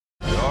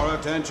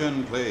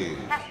Attention, please.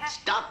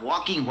 Stop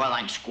walking while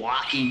I'm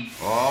squawking.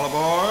 All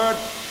aboard.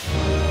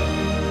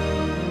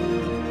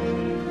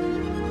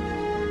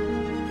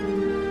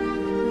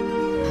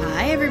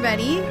 Hi,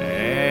 everybody.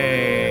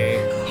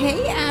 Hey.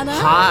 Hey, Adam.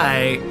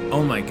 Hi.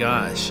 Oh my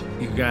gosh.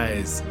 You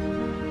guys,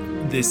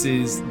 this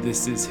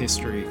is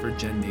history for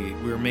Gen D.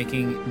 We're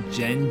making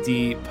Gen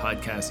D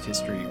podcast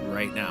history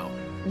right now.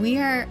 We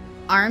are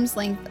arm's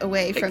length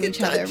away from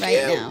each other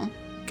right now.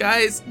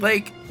 Guys,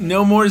 like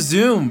no more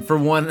Zoom for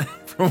one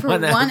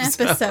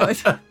episode.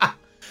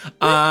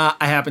 I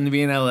happen to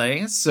be in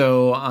LA,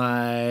 so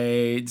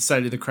I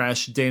decided to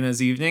crash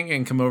Dana's evening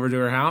and come over to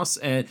her house.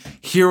 And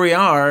here we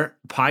are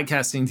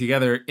podcasting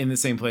together in the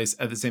same place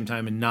at the same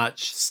time and not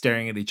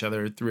staring at each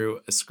other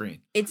through a screen.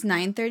 It's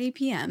 9:30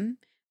 p.m.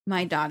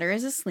 My daughter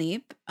is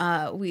asleep.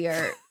 We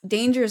are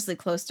dangerously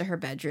close to her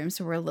bedroom,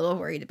 so we're a little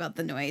worried about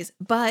the noise,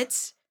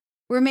 but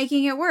we're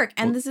making it work.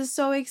 And this is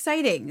so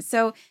exciting.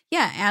 So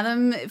yeah,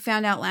 Adam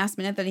found out last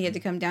minute that he had to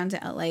come down to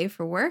LA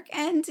for work,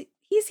 and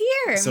he's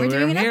here. So we're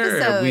doing an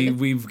episode.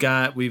 We've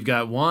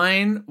got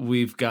wine.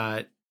 We've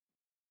got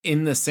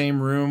in the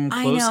same room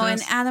closeness. I know.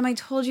 And Adam, I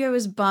told you I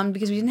was bummed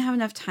because we didn't have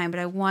enough time, but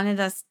I wanted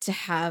us to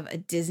have a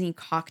Disney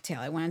cocktail.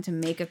 I wanted to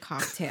make a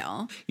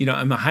cocktail. You know,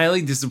 I'm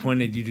highly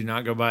disappointed you do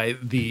not go buy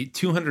the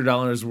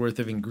 $200 worth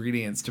of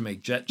ingredients to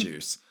make jet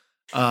juice.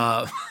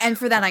 And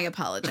for that, I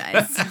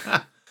apologize.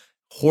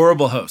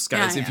 Horrible host,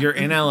 guys. Yeah. If you're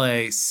in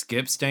LA,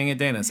 skip staying at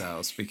Dana's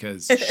house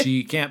because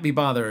she can't be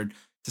bothered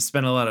to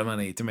spend a lot of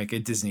money to make a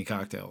Disney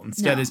cocktail.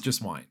 Instead, it's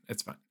just wine.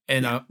 It's fine.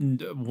 And a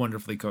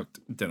wonderfully cooked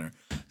dinner.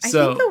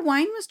 So, I think the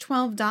wine was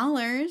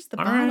 $12, the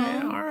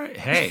bottle. All right.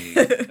 Hey,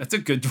 that's a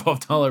good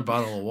 $12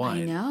 bottle of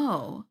wine. I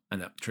know.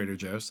 Trader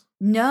Joe's?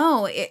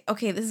 No.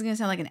 Okay, this is going to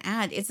sound like an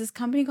ad. It's this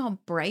company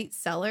called Bright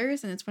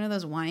Cellars, and it's one of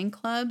those wine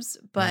clubs.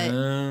 But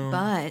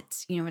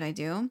you know what I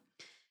do?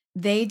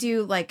 They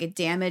do like a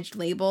damaged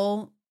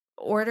label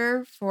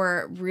order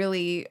for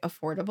really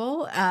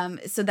affordable.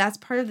 So that's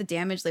part of the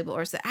damage label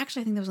order. So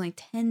actually, I think that was only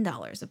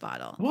 $10 a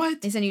bottle.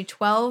 What? They send you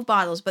 12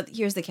 bottles, but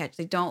here's the catch.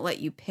 They don't let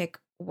you pick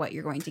what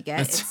you're going to get.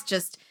 It's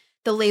just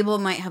the label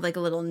might have like a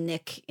little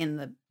nick in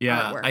the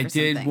artwork. I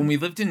did. Something. When we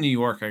lived in New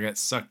York, I got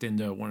sucked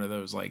into one of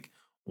those like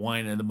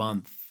wine of the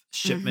month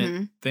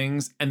shipment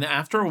things. And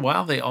after a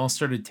while, they all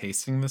started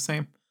tasting the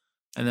same.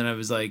 And then I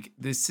was like,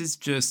 this is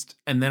just,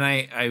 and then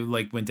I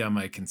like went down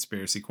my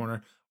conspiracy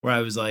corner where I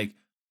was like,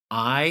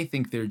 I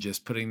think they're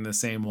just putting the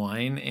same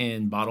wine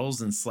in bottles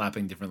and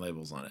slapping different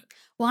labels on it.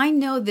 Well, I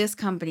know this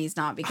company's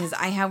not because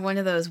I have one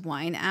of those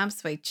wine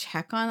apps, so I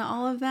check on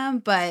all of them.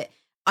 But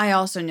I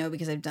also know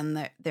because I've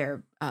done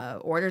their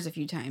orders a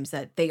few times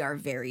that they are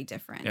very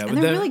different. Yeah, and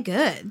they're really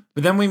good.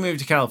 But then we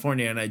moved to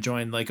California and I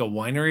joined like a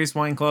wineries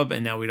wine club.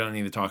 And now we don't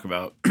need to talk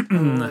about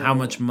how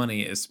much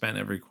money is spent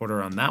every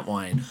quarter on that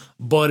wine.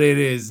 But it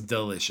is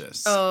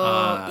delicious.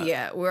 Oh,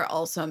 yeah. We're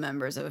also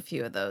members of a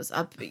few of those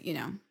up,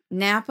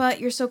 Napa,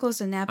 you're so close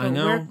to Napa. I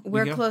know.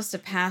 We're close to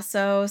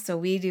Paso, so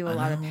we do a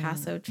lot of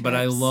Paso trips. But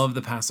I love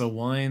the Paso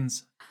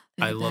wines.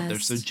 They're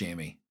so best.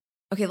 jammy.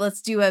 Okay,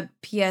 let's do a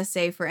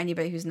PSA for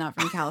anybody who's not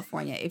from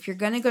California. If you're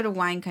going to go to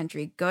wine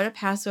country, go to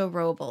Paso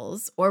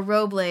Robles or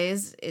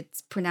Robles.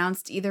 It's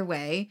pronounced either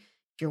way.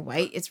 If you're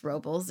white, it's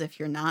Robles. If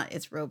you're not,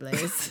 it's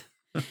Robles.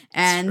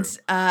 And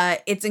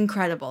it's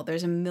incredible.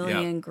 There's a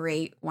million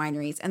great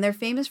wineries, and they're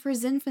famous for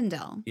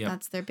Zinfandel. Yep.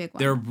 That's their big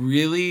one. They're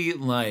really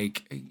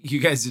like, you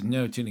guys didn't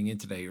know tuning in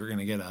today, you're going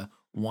to get a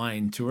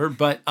wine tour,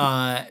 but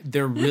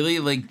they're really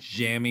like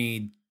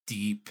jammy,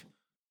 deep,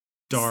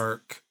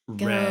 dark,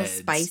 red.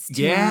 Spice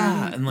to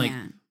yeah. them. And like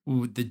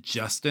the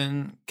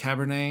Justin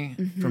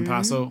Cabernet from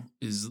Paso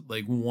is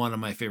like one of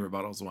my favorite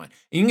bottles of wine.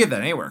 And you can get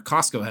that anywhere.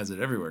 Costco has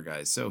it everywhere,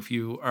 guys. So if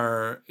you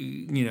are,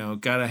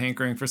 got a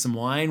hankering for some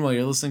wine while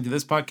you're listening to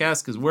this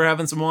podcast, because we're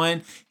having some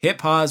wine, hit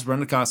pause, run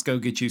to Costco,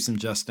 get you some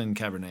Justin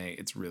Cabernet.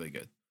 It's really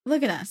good.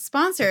 Look at us,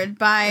 sponsored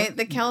by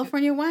the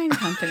California Wine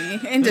Company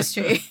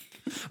industry.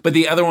 But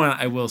the other one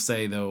I will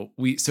say though,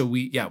 we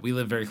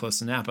live very close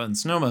to Napa and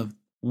Sonoma.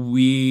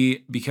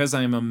 Because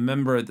I'm a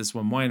member at this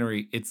one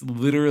winery, it's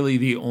literally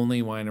the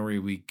only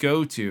winery we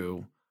go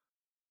to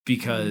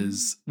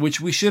which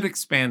we should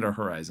expand our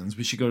horizons.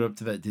 We should go up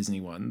to that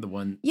Disney one, the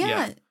one.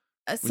 Yeah.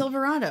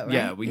 Silverado, right?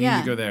 Yeah, we need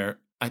to go there.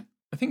 I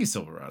think it's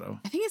Silverado.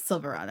 I think it's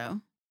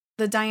Silverado.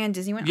 The Diane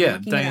Disney one? Yeah,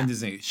 Diane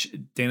Disney.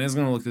 Dana's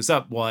going to look this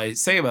up while I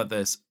say about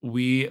this.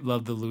 We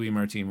love the Louis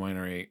Martin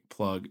Winery.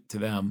 Plug to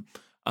them.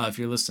 If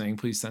you're listening,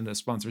 please send us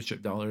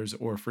sponsorship dollars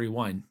or free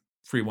wine.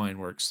 Free wine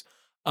works.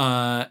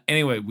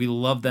 Anyway, we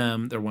love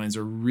them. Their wines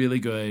are really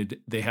good.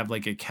 They have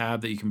like a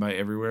cab that you can buy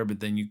everywhere, but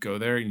then you go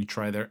there and you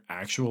try their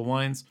actual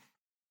wines.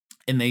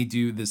 And they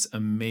do this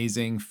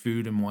amazing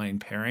food and wine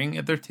pairing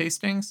at their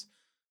tastings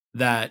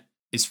that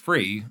is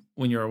free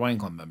when you're a wine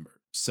club member.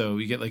 So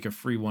you get like a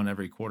free one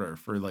every quarter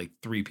for like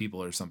 3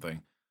 people or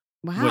something.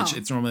 Wow. Which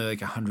it's normally like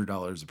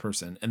 $100 a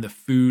person. And the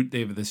food, they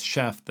have this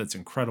chef that's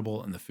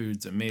incredible and the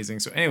food's amazing.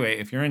 So anyway,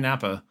 if you're in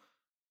Napa,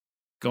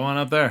 go on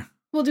up there.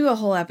 We'll do a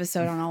whole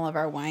episode on all of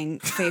our wine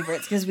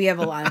favorites because we have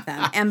a lot of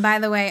them. And by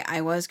the way,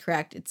 I was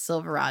correct. It's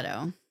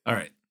Silverado. All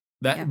right.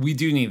 That Yeah. we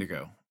do need to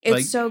go.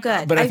 It's so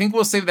good. But I think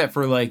we'll save that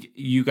for like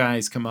you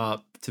guys come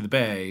up to the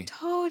Bay.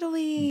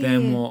 Totally.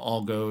 Then we'll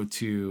all go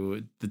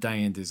to the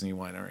Diane Disney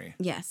Winery.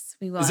 Yes,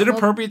 we will. Is it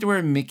appropriate to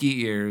wear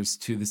Mickey ears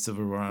to the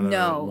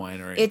Silverado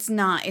Winery? It's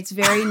not. It's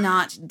very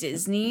not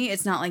Disney.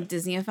 It's not like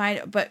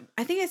Disneyified. But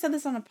I think I said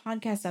this on a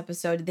podcast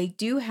episode. They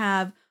do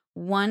have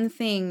one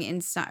thing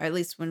inside, or at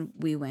least when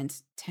we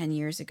went 10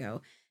 years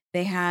ago,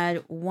 they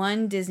had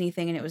one Disney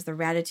thing, and it was the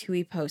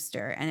Ratatouille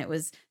poster. And it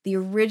was the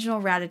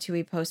original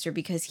Ratatouille poster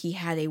because he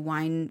had a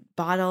wine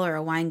bottle or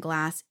a wine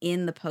glass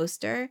in the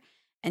poster.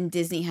 And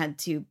Disney had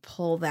to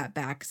pull that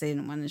back because they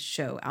didn't want to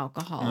show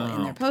alcohol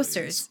in their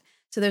posters. Please.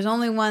 So there's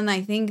only one,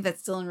 I think,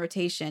 that's still in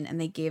rotation. And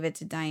they gave it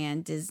to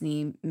Diane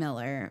Disney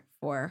Miller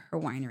for her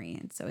winery.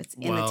 And so it's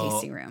in the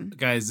tasting room.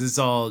 Guys, this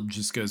all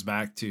just goes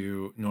back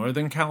to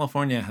Northern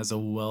California has a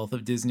wealth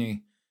of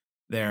Disney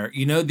there.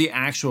 You know, the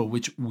actual,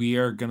 which we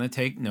are going to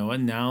take Noah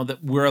now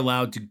that we're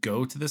allowed to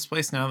go to this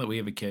place now that we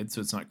have a kid. So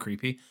it's not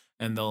creepy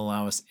and they'll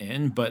allow us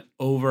in. But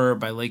over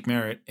by Lake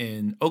Merritt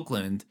in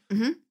Oakland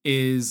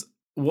is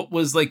what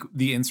was like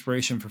the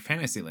inspiration for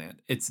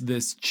Fantasyland. It's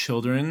this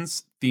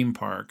children's theme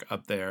park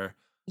up there.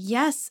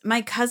 Yes.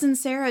 My cousin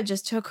Sarah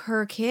just took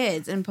her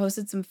kids and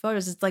posted some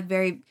photos. It's like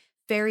very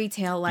fairy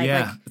tale like.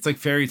 Yeah, it's like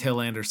Fairy Tale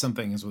Land or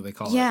something is what they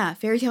call it. Yeah,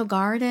 Fairy Tale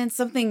Garden,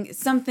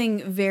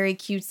 something very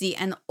cutesy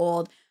and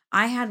old.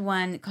 I had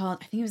one called,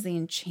 I think it was the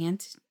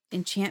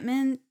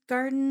Enchantment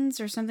Gardens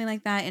or something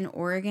like that in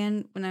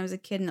Oregon when I was a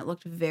kid, and it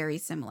looked very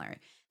similar.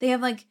 They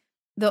have like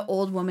the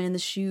old woman in the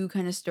shoe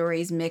kind of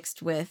stories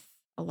mixed with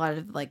a lot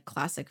of like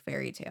classic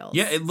fairy tales.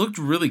 Yeah, it looked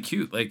really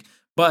cute. Like,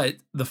 but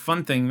the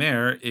fun thing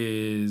there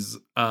is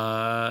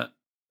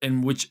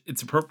in which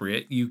it's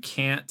appropriate, you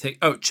can't take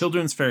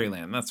Children's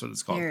Fairyland, that's what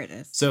it's called. There it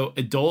is. So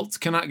adults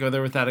cannot go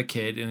there without a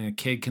kid, and a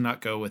kid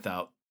cannot go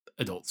without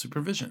adult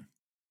supervision.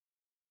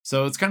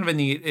 So it's kind of a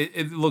neat,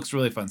 it looks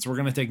really fun. So we're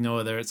going to take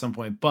Noah there at some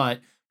point. But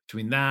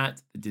between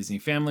that, the Disney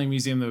Family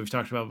Museum that we've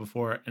talked about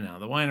before, and now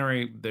the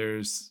winery,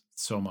 there's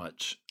so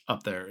much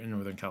up there in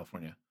Northern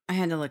California. I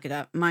had to look it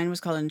up. Mine was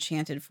called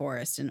Enchanted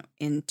Forest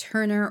in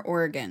Turner,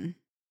 Oregon.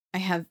 I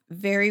have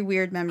very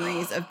weird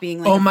memories of being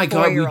like oh my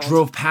God, we 4-year-old.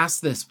 drove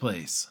past this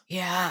place.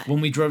 Yeah.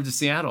 When we drove to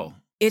Seattle.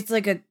 It's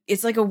like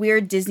a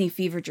weird Disney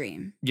fever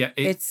dream. Yeah.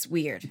 It's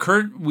weird.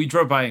 We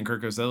drove by and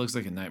Kurt goes, that looks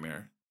like a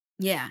nightmare.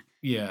 Yeah.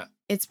 Yeah.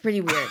 It's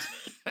pretty weird.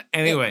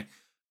 Anyway,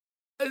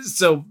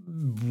 so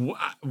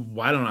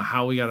I don't know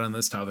how we got on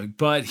this topic,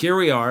 but here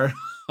we are.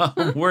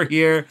 We're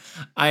here.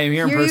 I am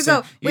here in person.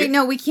 You go. Wait,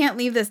 no, we can't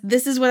leave this.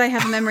 This is what I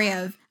have a memory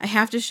of. I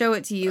have to show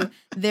it to you.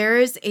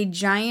 There's a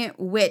giant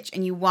witch,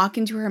 and you walk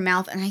into her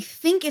mouth, and I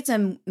think it's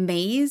a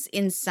maze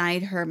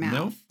inside her mouth.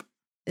 Nope.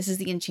 This is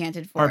the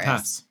Enchanted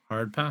Forest.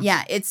 Hard pass.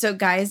 Yeah,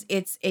 guys,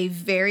 it's a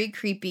very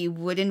creepy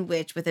wooden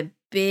witch with a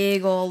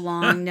big old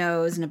long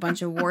nose and a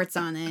bunch of warts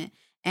on it.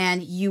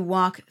 And you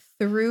walk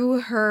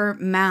through her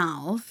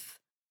mouth,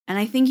 and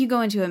I think you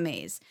go into a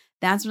maze.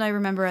 That's what I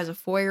remember as a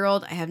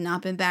 4-year-old. I have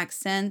not been back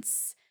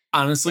since.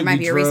 Honestly, there might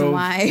be a reason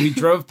why. We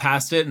drove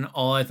past it, and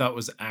all I thought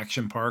was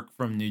Action Park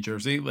from New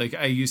Jersey. Like,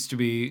 I used to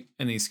be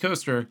an East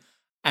Coaster,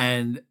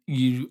 and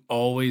you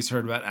always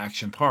heard about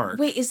Action Park.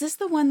 Wait, is this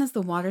the one that's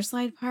the water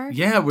slide park?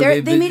 Yeah, where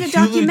they made a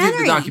documentary. Hulu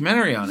did the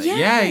documentary on it.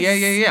 Yes.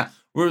 Yeah.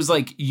 Where it was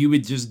like you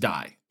would just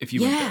die if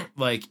you went there.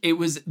 Like, it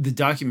was the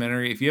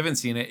documentary. If you haven't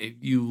seen it, if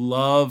you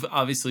love,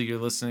 obviously you're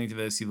listening to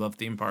this, you love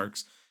theme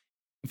parks.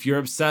 If you're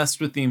obsessed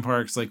with theme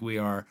parks like we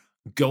are,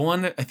 go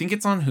on. I think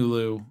it's on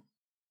Hulu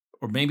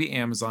or maybe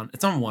Amazon.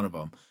 It's on one of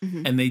them.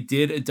 Mm-hmm. And they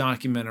did a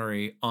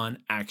documentary on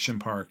Action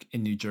Park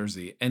in New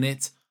Jersey, and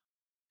it's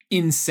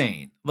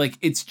insane. Like,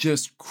 it's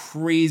just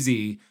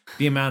crazy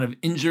the amount of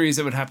injuries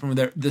that would happen with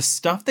there. The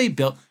stuff they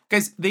built,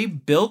 guys, they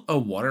built a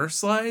water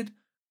slide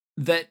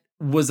that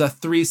was a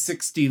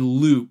 360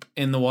 loop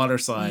in the water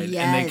slide.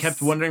 Yes. And they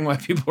kept wondering why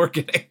people were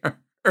getting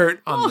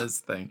hurt on this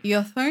thing.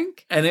 You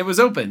think? And it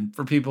was open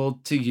for people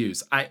to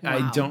use. Wow.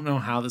 I don't know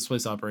how this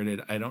place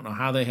operated. I don't know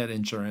how they had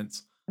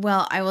insurance.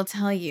 Well, I will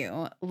tell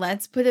you,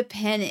 let's put a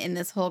pin in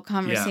this whole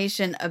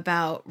conversation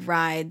about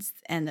rides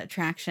and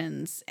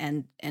attractions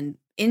and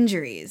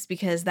injuries,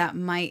 because that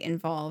might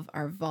involve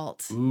our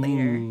vault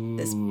later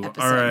this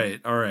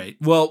episode. All right.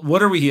 Well,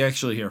 what are we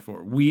actually here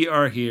for? We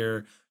are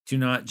here to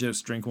not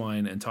just drink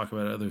wine and talk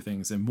about other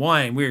things in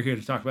wine. We're here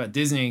to talk about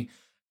Disney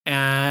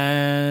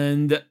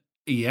and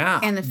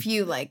and a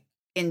few like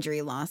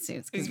injury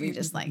lawsuits, because we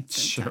just like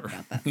to talk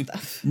about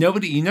that stuff.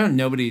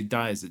 Nobody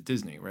dies at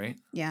Disney, right?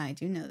 Yeah, I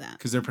do know that.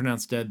 Because they're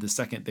pronounced dead the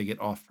second they get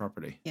off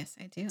property. Yes,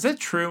 I do. Is that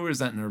true, or is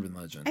that an urban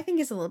legend? I think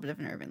it's a little bit of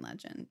an urban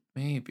legend.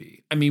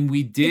 Maybe. I mean,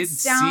 we did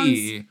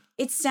see.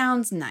 It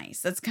sounds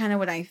nice. That's kind of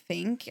what I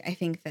think. I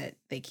think that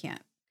they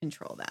can't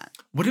control that.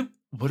 What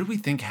do we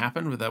think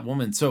happened with that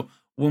woman? So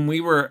when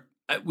we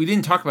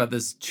didn't talk about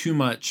this too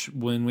much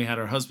when we had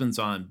our husbands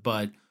on,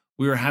 but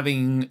we were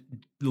having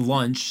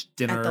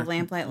dinner at the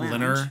Lamplight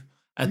Lounge.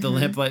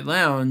 Lamplight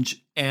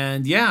Lounge,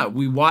 and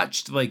we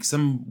watched like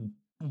some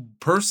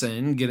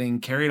person getting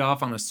carried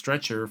off on a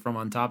stretcher from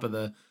on top of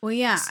the Well,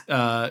 yeah.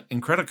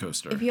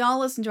 Incredicoaster. If you all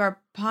listened to our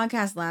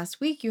podcast last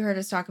week, you heard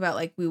us talk about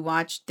like we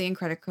watched the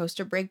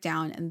Incredicoaster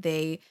breakdown, and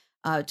they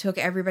took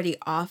everybody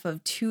off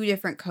of 2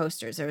 different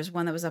coasters. There was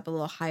one that was up a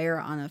little higher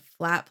on a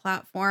flat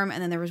platform,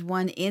 and then there was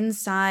one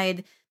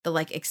inside the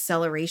like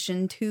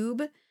acceleration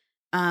tube.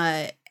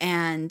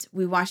 And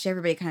we watched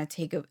everybody kind of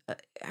take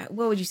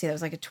what would you say? That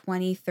was like a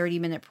 20-30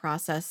 minute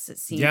process. It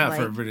seemed yeah, like.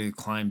 for everybody to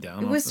climb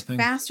down. It off was the thing.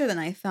 faster than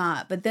I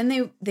thought, but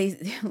then they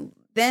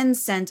then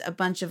sent a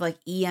bunch of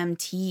like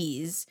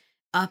EMTs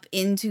up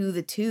into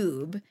the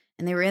tube,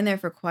 and they were in there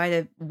for quite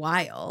a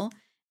while.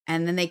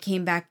 And then they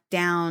came back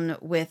down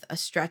with a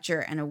stretcher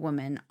and a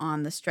woman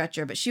on the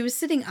stretcher, but she was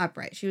sitting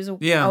upright. She was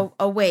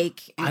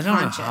awake and I don't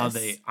conscious.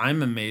 know how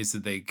I'm amazed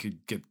that they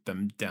could get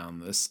them down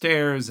the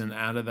stairs and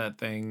out of that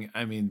thing.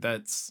 I mean,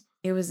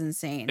 It was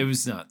insane. It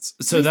was nuts.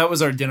 So that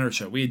was our dinner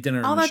show. We had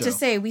dinner. All on the that show. to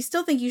say, we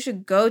still think you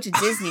should go to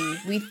Disney.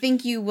 We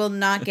think you will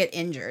not get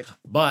injured.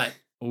 But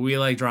we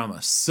like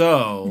drama.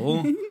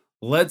 So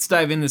let's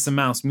dive into some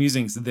mouse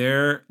musings.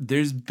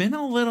 There's been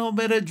a little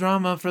bit of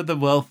drama for the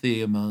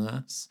wealthy among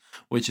us,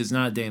 which is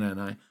not Dana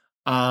and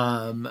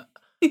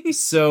I.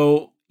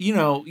 So,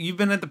 you've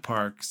been at the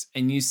parks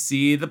and you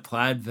see the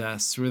plaid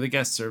vests who are the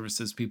guest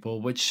services people,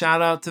 which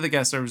shout out to the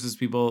guest services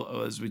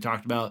people. As we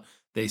talked about,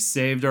 they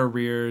saved our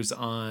rears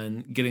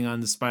on getting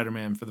on to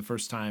Spider-Man for the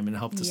first time and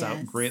helped us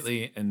out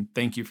greatly. And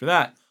thank you for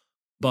that.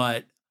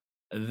 But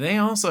they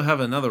also have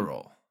another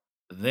role.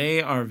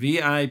 They are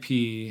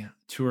VIP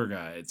tour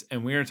guides.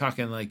 And we are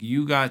talking like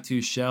you got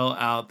to shell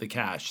out the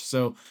cash.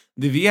 So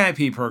the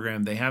VIP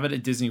program, they have it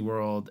at Disney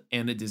World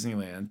and at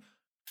Disneyland.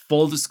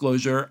 Full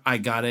disclosure, I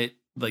got it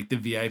like the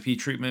VIP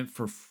treatment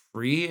for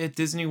free at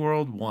Disney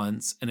World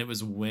once. And it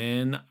was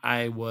when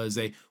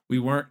we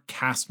weren't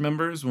cast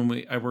members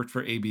when I worked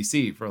for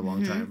ABC for a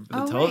long time,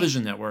 for the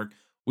television network.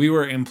 We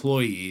were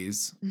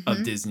employees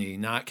of Disney,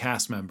 not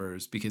cast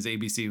members, because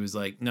ABC was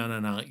like, no,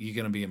 you're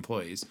going to be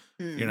employees.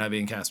 You're not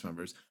being cast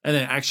members. And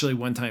then actually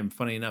one time,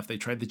 funny enough, they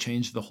tried to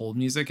change the hold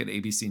music at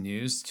ABC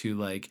News to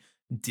like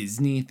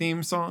Disney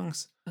theme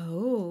songs.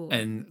 Oh.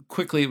 And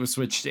quickly it was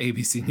switched to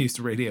ABC News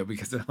Radio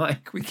because they're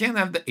like, we can't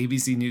have the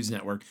ABC News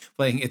Network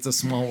playing It's a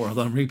Small World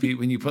on repeat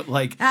when you put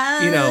like,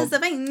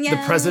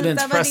 the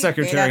president's press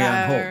secretary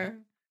on hold.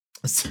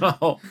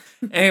 So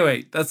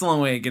anyway, that's a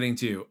long way of getting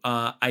to.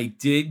 I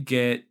did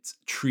get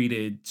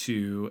treated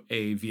to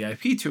a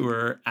VIP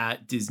tour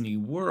at Disney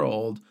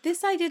World.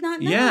 This I did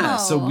not know. Yeah,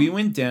 so we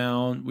went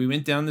down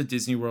to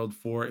Disney World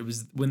it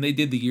was when they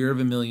did the Year of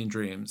a Million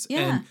Dreams. Yeah.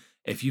 And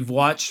if you've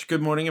watched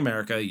Good Morning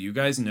America, you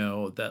guys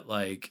know that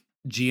like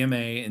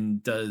GMA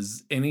and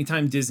does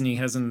anytime Disney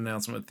has an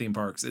announcement with theme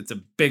parks, it's a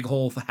big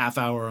whole half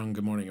hour on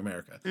Good Morning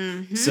America.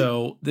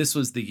 So this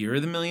was the Year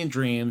of the Million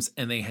Dreams,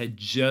 and they had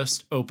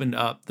just opened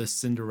up the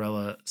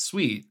Cinderella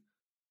suite,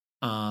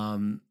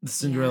 the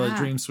Cinderella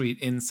Dream Suite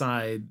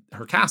inside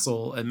her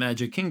castle at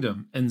Magic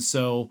Kingdom. And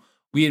so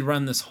we had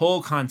run this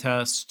whole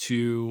contest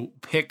to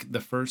pick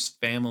the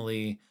first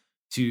family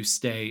to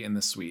stay in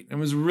the suite. It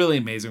was really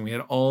amazing. We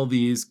had all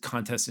these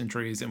contest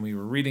entries and we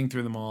were reading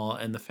through them all.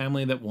 And the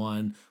family that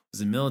won was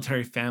a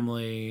military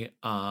family.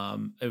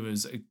 It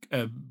was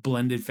a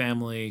blended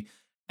family,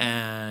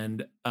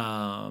 and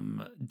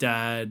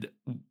Dad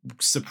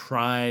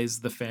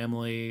surprised the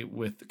family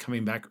with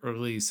coming back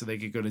early so they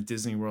could go to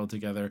Disney World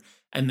together.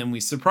 And then we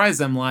surprised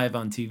them live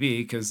on TV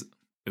because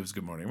it was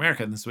Good Morning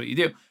America, and this is what you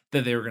do,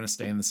 that they were going to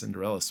stay in the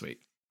Cinderella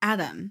suite.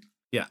 Adam.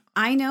 Yeah.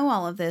 I know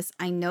all of this.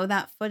 I know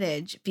that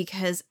footage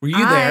because were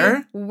you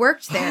there?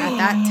 Worked there at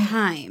that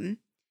time.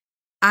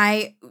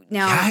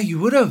 Yeah, you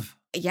would have.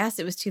 Yes,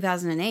 it was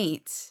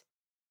 2008.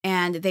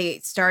 And they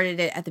started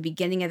it at the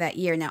beginning of that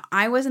year. Now,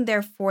 I wasn't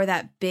there for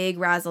that big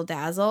razzle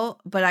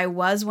dazzle, but I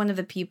was one of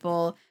the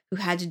people who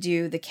had to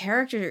do the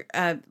character.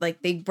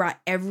 Like they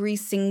brought every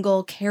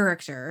single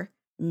character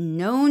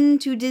known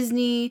to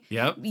Disney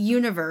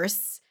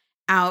universe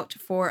out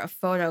for a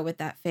photo with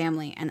that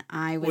family, and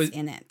I was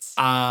in it.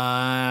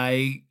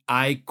 I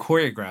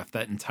choreographed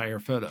that entire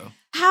photo.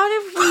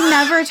 How have we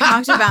never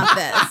talked about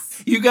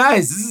this? You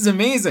guys, this is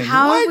amazing.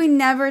 How have we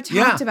never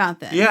talked about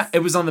this? Yeah, it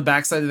was on the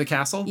backside of the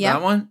castle,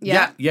 that one?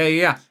 Yep.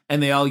 Yeah.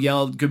 And they all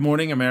yelled, "Good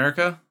Morning,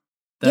 America."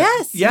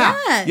 Yes.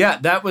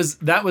 That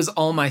was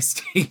all my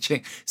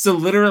staging. So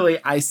literally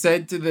I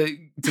said to the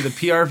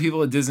PR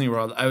people at Disney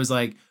World, I was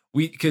like,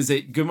 because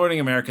at Good Morning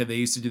America, they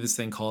used to do this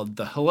thing called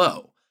the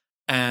hello.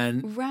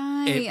 And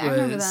I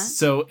remember that.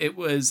 So it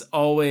was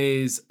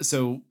always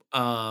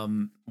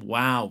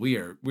wow,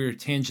 we're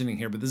tangenting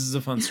here, but this is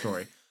a fun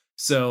story.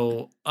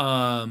 So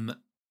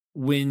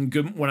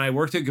when I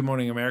worked at Good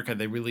Morning America,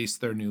 they released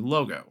their new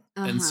logo.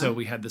 And so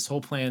we had this whole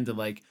plan to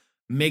like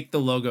make the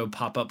logo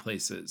pop up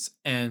places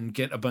and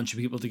get a bunch of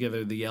people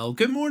together to yell,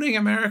 "Good Morning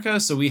America."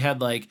 So we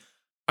had like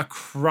a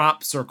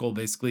crop circle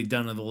basically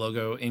done of the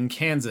logo in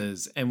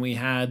Kansas, and we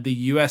had the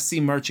USC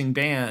marching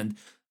band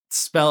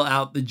spell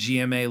out the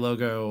GMA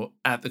logo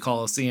at the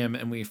Coliseum,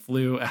 and we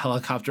flew a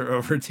helicopter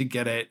over to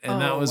get it.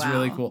 And that was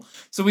really cool.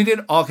 So we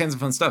did all kinds of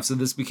fun stuff. So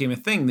this became a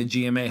thing, the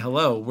GMA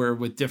Hello, where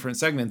with different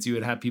segments, you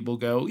would have people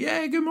go,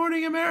 yay, good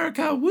morning,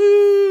 America.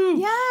 Woo.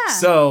 Yeah.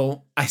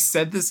 So I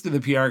said this to the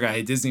PR guy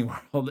at Disney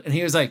World, and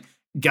he was like,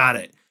 got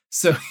it.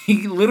 So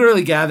he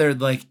literally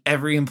gathered like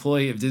every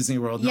employee of Disney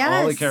World and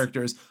all the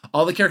characters.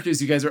 All the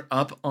characters, you guys are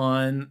up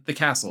on the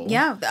castle.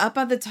 Yeah, up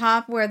at the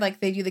top where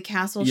like they do the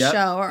castle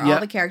show or all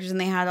the characters, and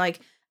they had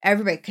like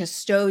everybody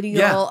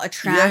custodial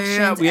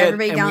attractions. We had,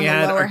 everybody down we the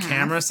had lower our half.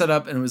 camera set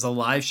up, and it was a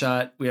live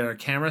shot. We had our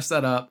camera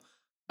set up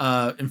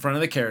in front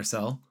of the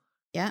carousel.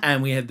 Yeah.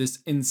 And we had this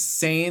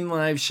insane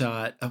live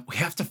shot. We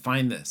have to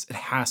find this. It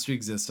has to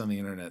exist on the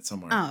internet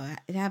somewhere. Oh,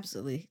 it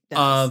absolutely does.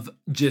 Of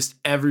just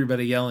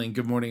everybody yelling,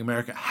 "Good morning,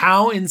 America."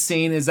 How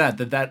insane is that?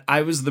 That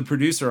I was the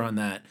producer on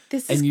that,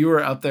 and you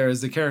were up there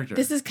as the character.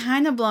 This is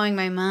kind of blowing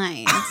my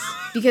mind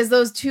because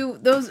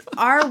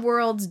our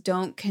worlds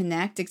don't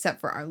connect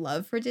except for our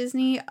love for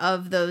Disney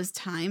of those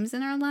times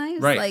in our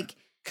lives. Right. Like,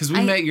 because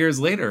we met years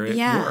later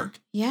at work.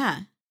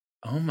 Yeah.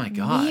 Oh my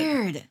God.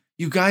 Weird.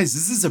 You guys,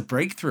 this is a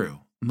breakthrough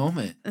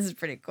moment. This is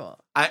pretty cool.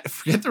 I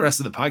forget the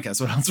rest of the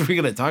podcast. What else are we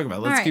going to talk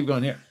about? Let's keep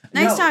going here.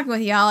 Nice talking with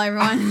y'all,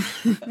 everyone.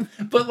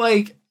 But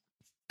like,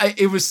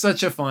 it was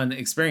such a fun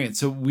experience.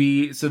 So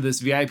this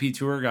VIP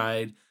tour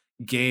guide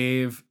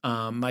gave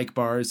Mike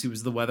Bars, who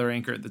was the weather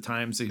anchor at the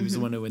time. So he was the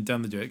one who went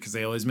down to do it because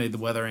they always made the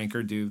weather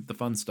anchor do the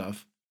fun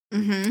stuff.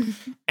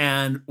 Mm-hmm.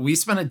 And we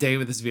spent a day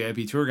with this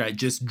VIP tour guide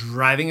just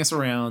driving us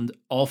around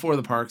all 4 of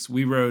the parks.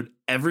 We rode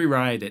every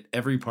ride at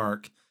every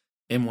park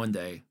in one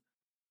day.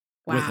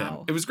 Wow. With him.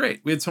 It was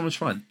great. We had so much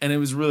fun. And it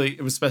was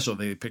special.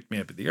 They picked me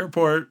up at the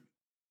airport,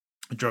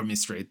 drove me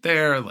straight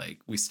there. Like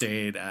we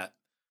stayed at,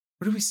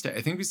 where did we stay?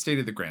 I think we stayed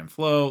at the Grand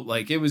Flow.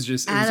 Like it was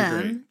just, it was a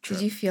great trip.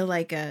 Did you feel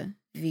like a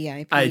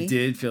VIP? I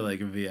did feel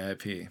like a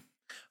VIP.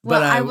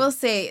 Well, I will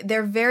say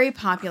they're very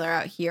popular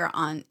out here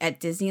at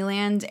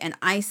Disneyland, and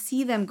I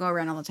see them go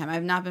around all the time.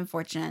 I've not been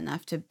fortunate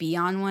enough to be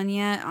on one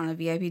yet, on a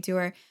VIP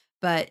tour,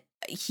 but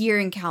here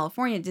in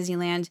California at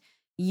Disneyland,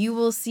 you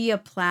will see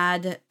a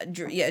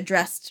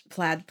dressed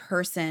plaid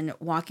person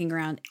walking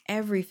around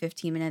every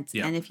 15 minutes.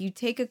 Yeah. And if you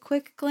take a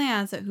quick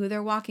glance at who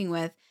they're walking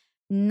with,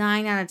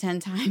 9 out of 10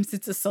 times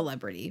it's a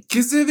celebrity.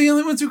 Because they're the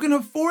only ones who can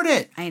afford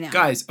it. I know.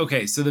 Guys,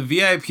 okay, so the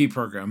VIP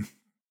program,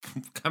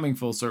 coming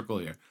full circle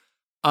here,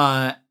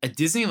 at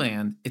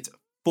Disneyland, it's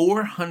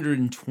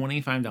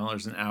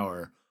 $425 an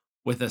hour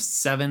with a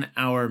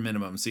 7-hour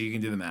minimum. So you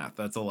can do the math.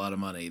 That's a lot of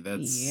money.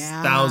 That's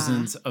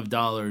thousands of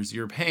dollars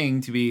you're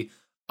paying to be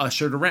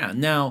ushered around.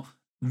 Now,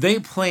 they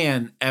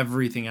plan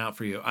everything out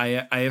for you.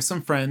 I have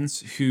some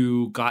friends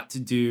who got to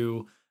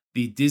do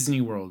the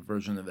Disney World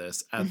version of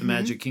this at the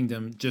Magic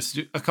Kingdom just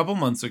a couple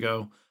months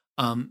ago.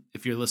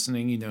 If you're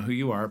listening, you know who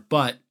you are.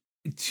 But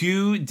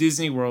to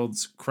Disney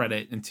World's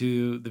credit and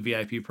to the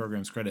VIP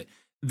program's credit,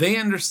 they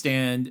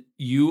understand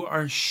you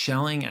are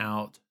shelling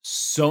out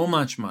so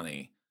much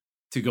money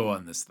to go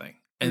on this thing.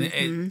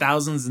 And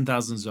thousands and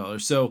thousands of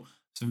dollars. So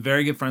some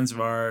very good friends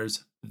of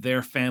ours,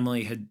 their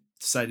family had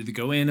decided to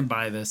go in and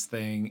buy this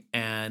thing.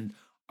 And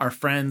our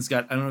friends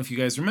got, I don't know if you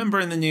guys remember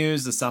in the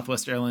news, the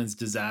Southwest Airlines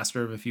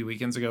disaster of a few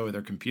weekends ago where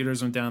their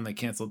computers went down. They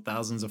canceled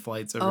thousands of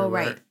flights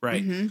everywhere. Oh,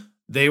 right. Mm-hmm.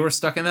 They were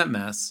stuck in that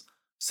mess.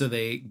 So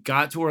they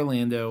got to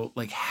Orlando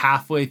like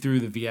halfway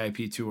through the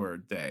VIP tour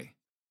day.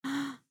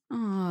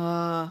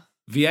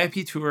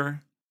 VIP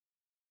tour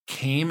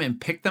came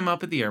and picked them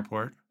up at the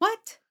airport.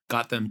 What?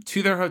 Got them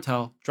to their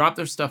hotel, dropped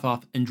their stuff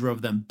off, and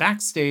drove them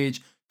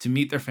backstage to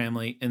meet their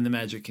family in the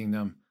Magic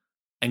Kingdom.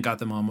 And got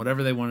them on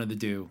whatever they wanted to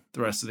do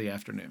the rest of the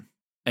afternoon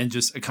and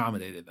just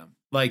accommodated them.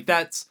 Like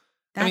that's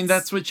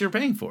what you're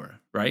paying for,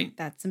 right?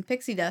 That's some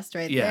pixie dust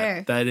right there.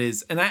 Yeah, that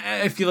is. And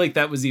I feel like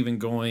that was even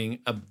going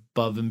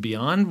above and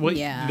beyond what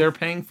they're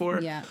paying for.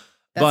 Yeah,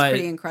 that's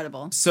pretty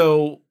incredible.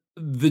 So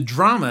the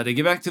drama, to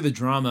get back to the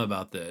drama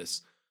about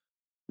this.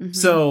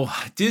 So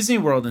Disney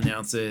World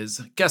announces,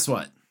 guess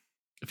what?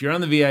 If you're on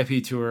the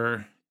VIP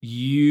tour,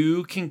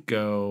 you can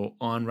go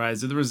on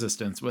Rise of the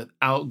Resistance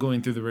without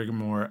going through the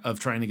rigmarole of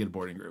trying to get a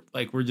boarding group.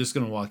 Like, we're just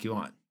going to walk you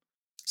on.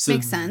 So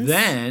makes sense.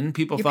 Then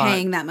people you're thought,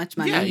 paying that much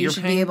money. You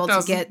should be able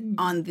to get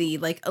on the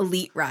like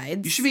elite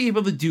rides. You should be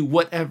able to do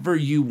whatever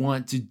you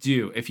want to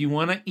do. If you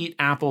want to eat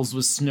apples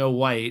with Snow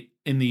White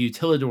in the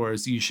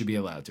utilidors, you should be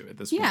allowed to at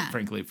this point,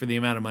 frankly, for the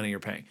amount of money you're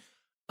paying.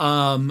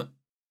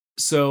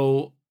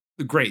 So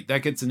great,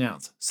 that gets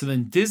announced. So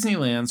then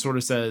Disneyland sort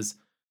of says,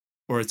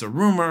 or it's a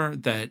rumor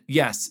that,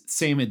 yes,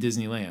 same at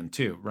Disneyland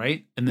too,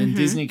 right? And then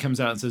Disney comes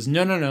out and says,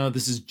 no,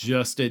 this is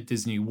just at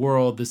Disney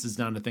World. This is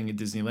not a thing at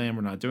Disneyland.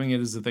 We're not doing it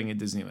as a thing at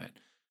Disneyland.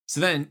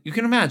 So then you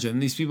can imagine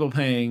these people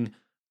paying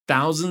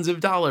thousands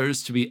of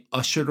dollars to be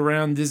ushered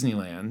around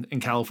Disneyland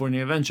and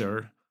California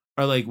Adventure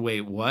are like,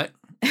 wait, what?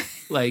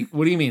 Like,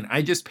 what do you mean?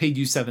 I just paid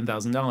you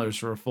 $7,000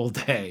 for a full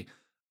day.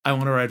 I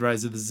want to ride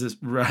Rise of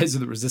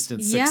the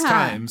Resistance 6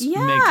 times. Make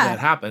that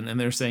happen. And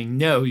they're saying,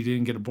 no, you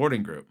didn't get a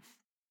boarding group.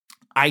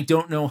 I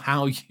don't know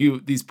how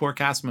these poor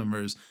cast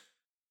members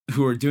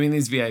who are doing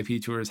these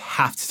VIP tours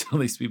have to tell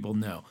these people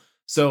no.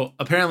 So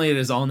apparently it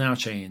is all now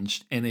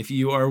changed. And if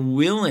you are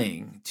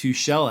willing to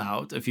shell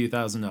out a few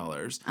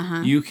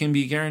 $1,000s, you can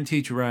be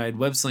guaranteed to ride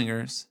Web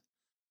Slingers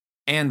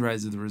and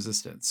Rise of the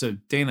Resistance. So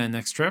Dana,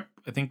 next trip,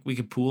 I think we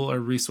could pool our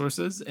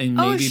resources and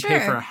maybe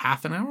pay for a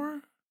half an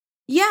hour.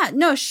 Yeah,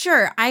 no,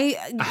 sure. A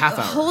half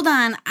hour. Hold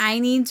on. I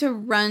need to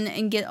run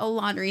and get a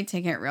lottery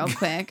ticket real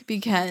quick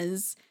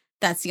because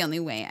that's the only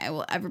way I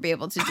will ever be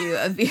able to do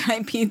a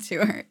VIP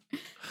tour.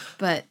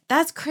 But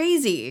that's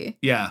crazy.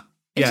 Yeah.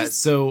 Yeah.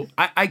 So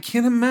I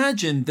can't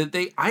imagine that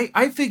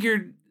I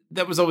figured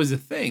that was always a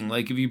thing.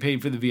 Like if you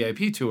paid for the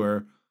VIP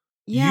tour,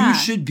 you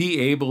should be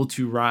able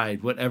to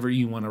ride whatever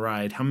you want to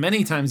ride, how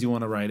many times you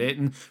want to ride it.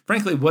 And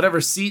frankly,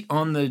 whatever seat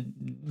on the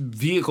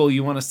vehicle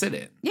you want to sit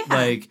in. Yeah.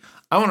 Like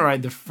I want to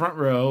ride the front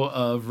row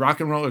of Rock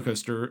and Roller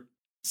Coaster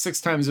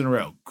 6 times in a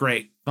row.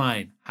 Great.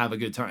 Fine. Have a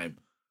good time.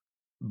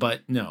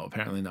 But no,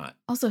 apparently not.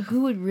 Also,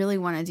 who would really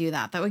want to do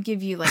that? That would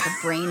give you like a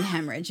brain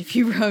hemorrhage if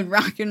you rode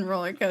Rock and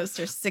Roller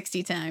Coaster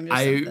 60 times or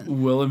something. I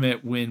will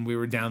admit, when we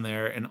were down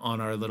there and on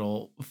our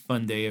little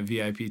fun day of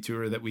VIP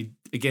tour that we,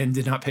 again,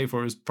 did not pay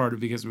for as part of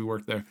because we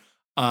worked there,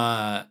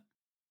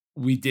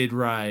 we did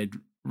ride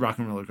Rock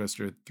and Roller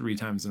Coaster 3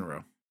 times in a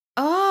row.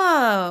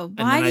 Oh,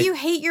 why do you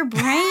hate your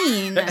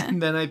brain?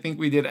 And then I think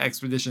we did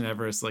Expedition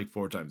Everest like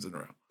 4 times in a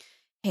row.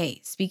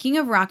 Hey, speaking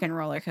of Rock and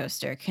Roller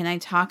Coaster, can I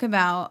talk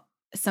about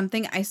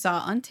something I saw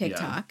on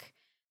TikTok?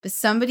 But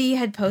somebody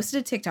had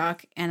posted a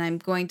TikTok,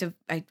 and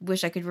I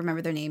wish I could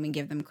remember their name and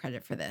give them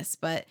credit for this.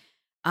 But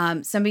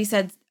somebody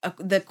said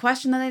the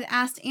question that I'd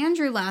asked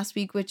Andrew last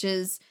week, which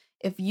is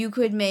if you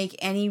could make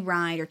any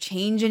ride or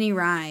change any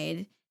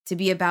ride to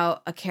be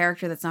about a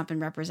character that's not been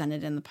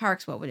represented in the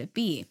parks, what would it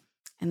be?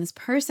 And this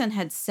person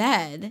had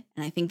said,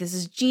 and I think this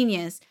is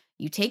genius,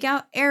 you take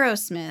out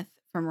Aerosmith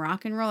from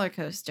Rock and Roller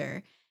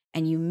Coaster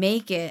and you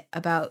make it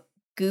about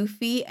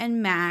Goofy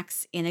and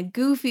Max in a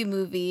Goofy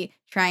movie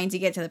trying to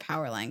get to the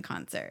Powerline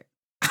concert.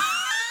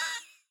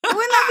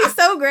 Wouldn't that be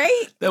so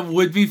great? That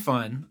would be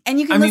fun. And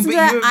you can listen to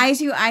that Eye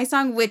to Eye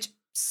song, which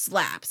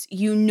slaps.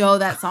 You know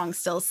that song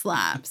still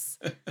slaps.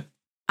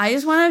 I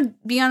just want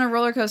to be on a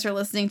roller coaster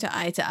listening to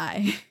Eye to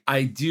Eye.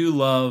 I do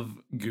love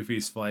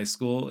Goofy's Fly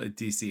School at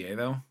DCA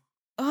though.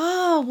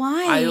 Oh,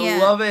 why? I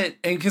love it.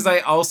 And because I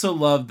also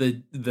love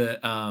the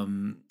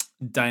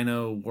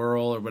Dino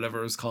Whirl or whatever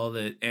it was called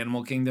at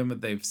Animal Kingdom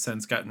that they've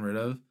since gotten rid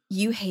of.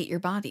 You hate your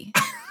body.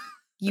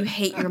 You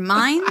hate your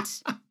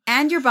mind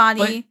and your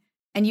body,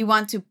 and you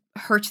want to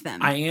hurt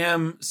them. I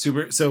am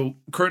super. So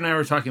Kurt and I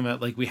were talking about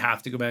like we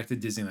have to go back to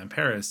Disneyland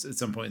Paris at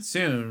some point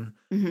soon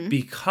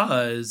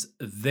because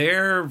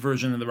their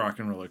version of the Rock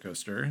and Roller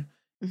Coaster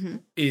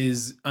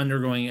is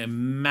undergoing a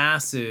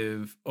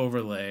massive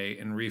overlay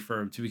and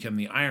refurb to become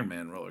the Iron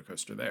Man roller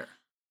coaster there.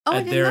 Oh,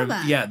 I didn't know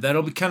that. Yeah,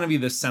 that'll kind of be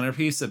the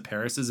centerpiece of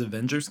Paris's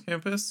Avengers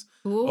campus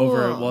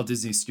over at Walt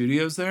Disney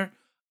Studios there.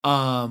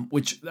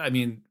 Which, I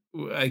mean,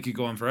 I could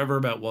go on forever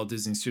about Walt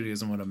Disney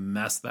Studios and what a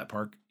mess that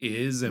park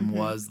is and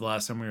was the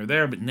last time we were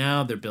there. But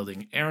now they're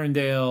building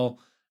Arendelle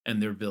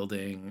and they're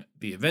building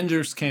the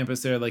Avengers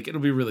campus there. Like,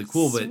 it'll be really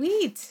cool.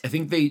 Sweet. But I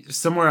think they,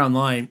 somewhere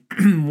online,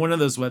 one of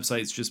those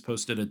websites just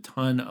posted a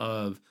ton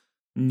of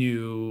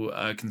new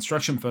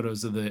construction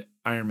photos of the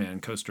Iron Man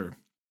coaster.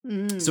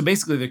 So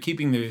basically, they're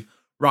keeping the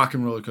Rock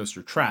and Roller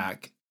Coaster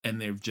track, and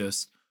they're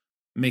just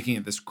making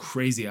it this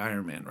crazy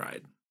Iron Man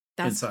ride.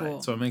 That's inside.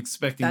 cool. So I'm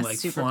expecting like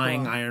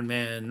flying Iron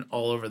Man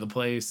all over the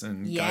place,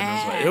 and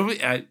God knows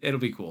what. It'll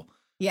be cool.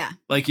 Yeah.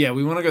 Like, yeah,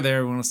 we want to go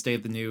there. We want to stay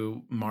at the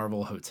new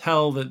Marvel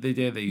Hotel that they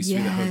did. They used to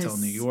be the Hotel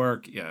New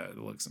York. Yeah, it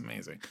looks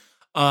amazing.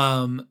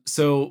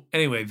 So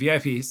anyway,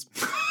 VIPs.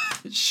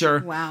 Sure.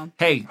 Wow.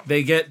 Hey,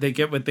 they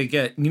get what they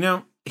get. You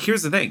know,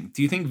 here's the thing.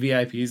 Do you think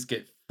VIPs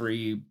get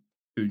free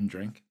food and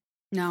drink?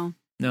 No.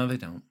 No, they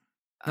don't.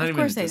 Of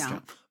course they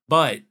don't.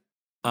 But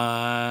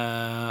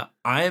I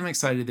am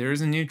excited. There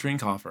is a new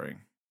drink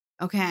offering.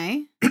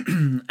 Okay.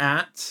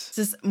 Is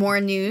this more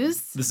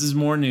news? This is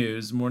more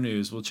news. More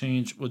news. We'll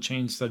change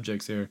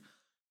subjects here.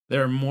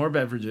 There are more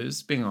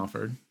beverages being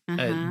offered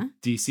at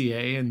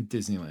DCA and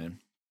Disneyland.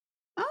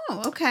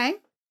 Oh, okay.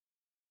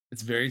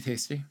 It's very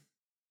tasty.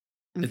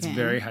 Okay. It's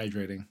very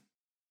hydrating.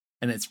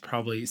 And it's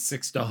probably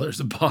 $6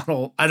 a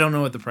bottle. I don't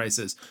know what the price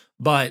is.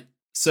 But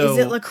so is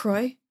it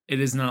LaCroix? It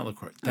is not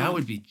LaCroix. That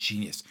would be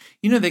genius.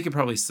 You know, they could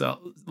probably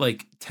sell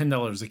like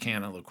 $10 a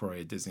can of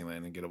LaCroix at Disneyland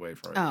and get away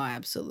for it. Oh,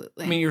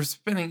 absolutely. I mean, you're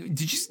spending.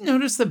 Did you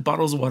notice that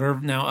bottles of water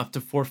are now up to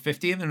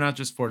 $4.50 and they're not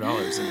just $4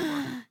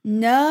 anymore?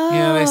 No.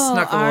 Yeah, they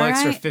snuck a little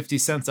extra 50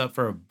 cents up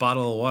for a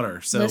bottle of water.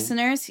 So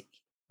listeners,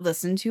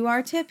 listen to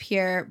our tip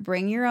here.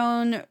 Bring your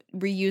own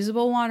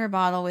reusable water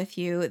bottle with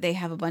you. They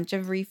have a bunch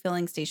of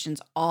refilling stations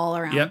all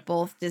around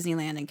both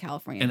Disneyland and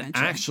California and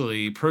Adventure.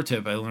 Actually, pro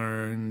tip, I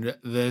learned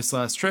this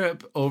last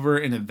trip over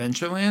in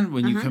Adventureland.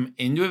 When you come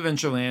into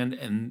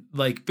Adventureland and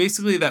like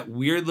basically that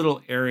weird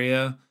little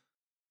area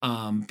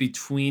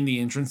between the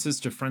entrances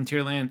to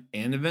Frontierland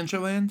and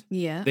Adventureland,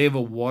 they have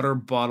a water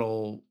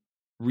bottle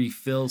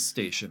refill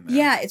station there.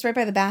 Yeah, it's right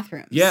by the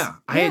bathrooms. Yeah,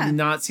 I Yeah. had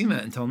not seen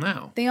that until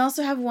now. They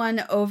also have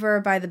one over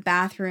by the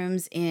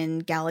bathrooms in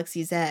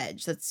Galaxy's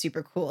Edge that's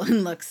super cool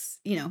and looks,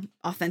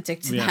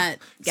 authentic to Yeah. that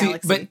See,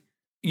 galaxy. but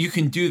you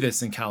can do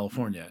this in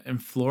California. In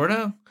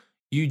Florida,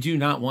 you do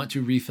not want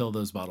to refill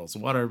those bottles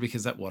of water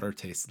because that water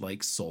tastes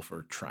like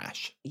sulfur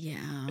trash.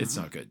 Yeah. It's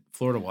not good.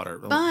 Florida water.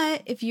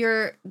 But if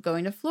you're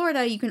going to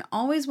Florida, you can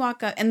always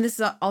walk up, and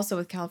this is also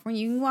with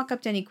California, you can walk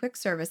up to any quick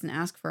service and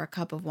ask for a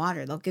cup of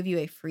water. They'll give you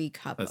a free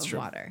cup That's of true.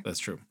 water. That's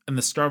true. And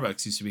the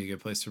Starbucks used to be a good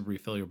place to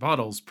refill your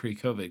bottles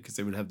pre-COVID because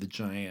they would have the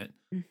giant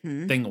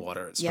Mm-hmm. thing of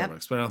water at Starbucks.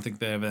 Yep. But I don't think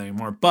they have it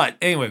anymore. But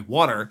anyway,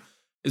 water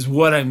is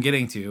what I'm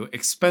getting to.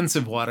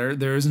 Expensive water.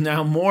 There is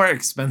now more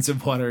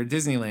expensive water at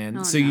Disneyland.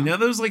 Oh, So you no. know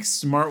those like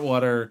smart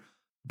water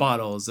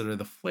bottles that are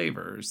the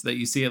flavors that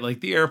you see at like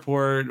the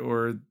airport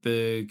or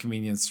the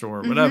convenience store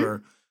or Mhm.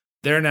 whatever.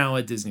 They're now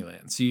at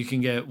Disneyland. So you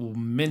can get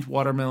mint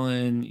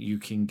watermelon, you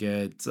can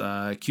get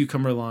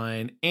cucumber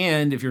lime,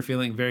 and if you're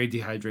feeling very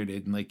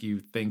dehydrated and like you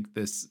think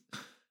this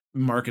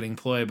marketing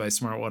ploy by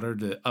Smart Water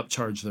to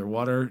upcharge their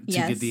water to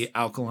Yes. get the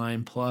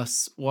alkaline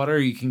plus water,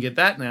 you can get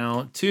that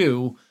now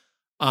too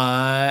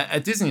at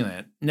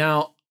Disneyland.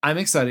 Now, I'm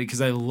excited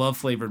because I love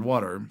flavored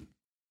water.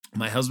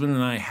 My husband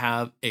and I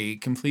have a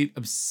complete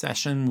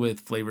obsession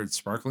with flavored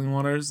sparkling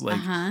waters. Like,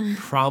 Uh-huh.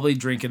 probably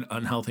drink an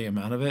unhealthy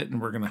amount of it,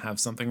 and we're gonna have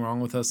something wrong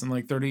with us in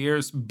like 30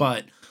 years.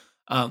 But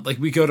like,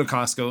 we go to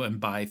Costco and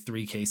buy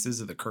 3 cases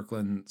of the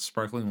Kirkland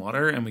sparkling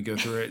water, and we go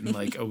through it in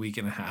like a week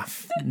and a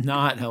half.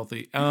 Not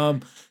healthy.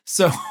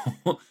 So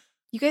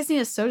You guys need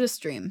a soda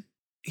stream.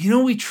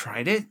 we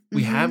tried it.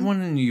 We had Mhm.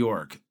 one in New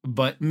York,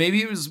 but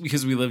maybe it was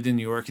because we lived in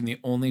New York and the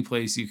only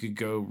place you could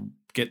go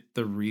get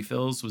the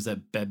refills was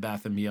at Bed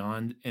Bath and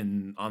Beyond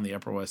on the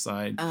Upper West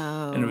Side.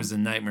 Oh. And it was a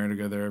nightmare to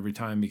go there every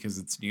time because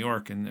it's New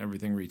York and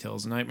everything retail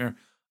is a nightmare.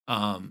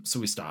 So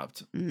we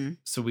stopped. Mhm.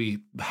 So we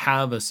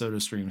have a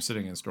soda stream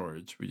sitting in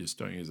storage. We just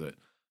don't use it.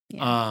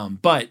 Yeah.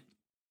 But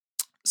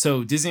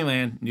so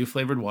Disneyland, new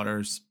flavored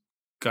waters.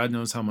 God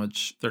knows how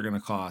much they're going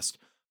to cost.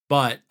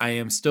 But I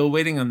am still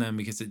waiting on them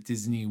because at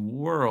Disney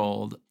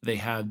World, they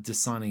have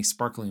Dasani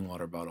sparkling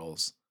water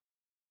bottles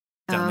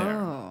down Oh.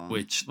 there.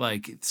 Which,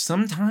 like,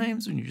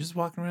 sometimes when you're just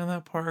walking around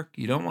that park,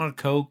 you don't want a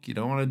Coke, you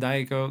don't want a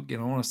Diet Coke, you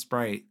don't want a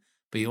Sprite,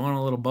 but you want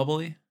a little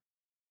bubbly.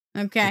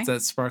 Okay. It's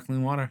that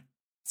sparkling water.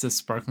 It's a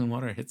sparkling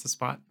water. It hits a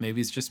spot.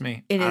 Maybe it's just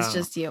me. It I is don't know.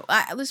 just you.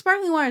 The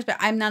sparkling waters, but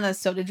I'm not a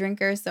soda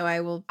drinker, so I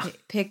will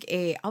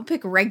I'll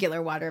pick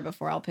regular water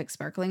before I'll pick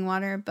sparkling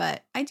water,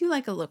 but I do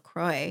like a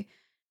LaCroix.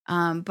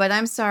 But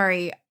I'm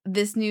sorry,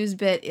 this news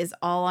bit is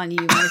all on you,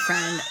 my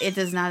friend. It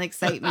does not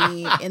excite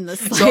me in the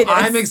slightest. So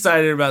I'm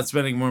excited about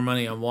spending more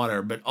money on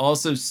water, but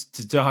also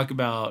to talk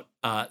about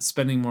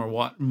spending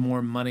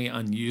more money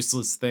on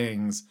useless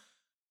things.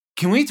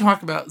 Can we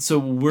talk about? So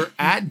we're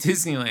at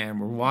Disneyland.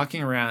 We're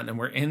walking around, and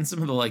we're in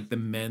some of the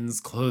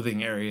men's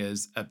clothing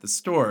areas at the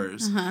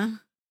stores. Uh-huh.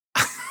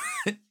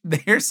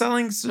 They're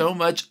selling so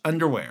much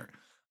underwear.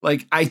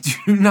 Like, I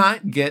do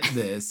not get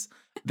this.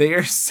 They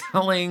are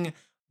selling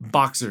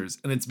boxers,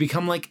 and it's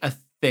become like a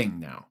thing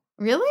now.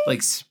 Really?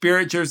 Like,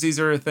 Spirit jerseys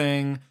are a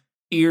thing.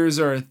 Ears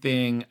are a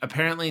thing.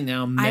 Apparently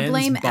now men's I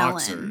blame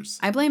boxers.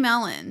 Ellen. I blame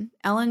Ellen.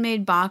 Ellen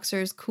made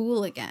boxers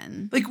cool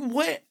again. Like,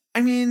 what?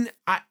 I mean,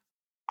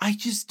 I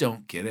just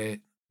don't get it.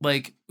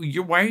 Like,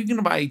 why are you going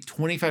to buy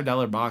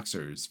 $25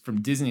 boxers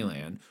from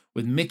Disneyland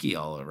with Mickey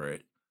all over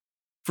it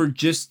for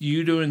just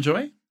you to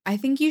enjoy? I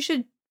think you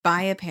should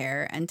buy a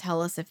pair and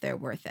tell us if they're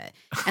worth it.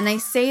 And I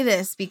say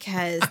this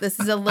because this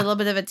is a little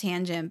bit of a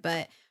tangent,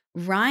 but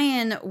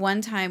Ryan,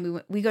 one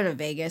time we go to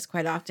Vegas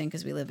quite often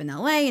because we live in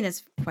LA and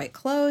it's quite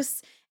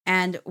close.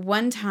 And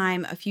one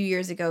time a few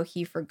years ago,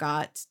 he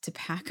forgot to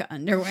pack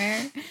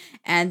underwear.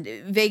 And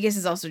Vegas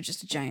is also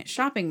just a giant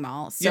shopping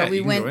mall. So Yeah, we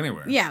you can went go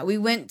anywhere. Yeah, we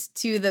went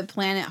to the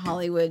Planet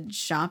Hollywood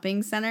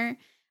shopping center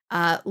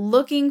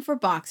looking for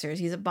boxers.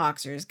 He's a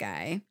boxers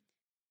guy.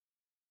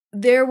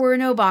 There were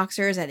no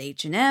boxers at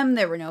H&M.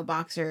 There were no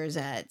boxers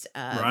at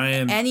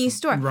any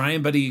store.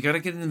 Ryan, buddy, you got to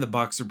get into the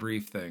boxer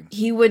brief thing.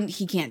 He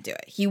can't do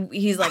it.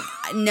 He's like,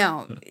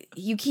 no,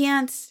 you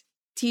can't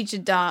teach a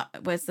dog.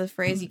 What's the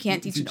phrase? You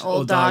can't teach an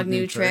old dog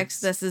new tricks.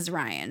 This is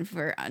Ryan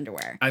for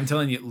underwear. I'm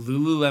telling you,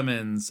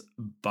 Lululemon's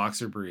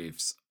boxer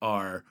briefs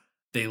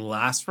they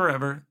last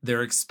forever.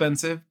 They're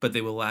expensive, but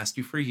they will last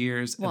you for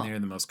years, Well- and they're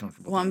the most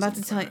comfortable. Well, I'm things about on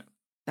to the tell you. planet.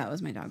 That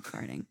was my dog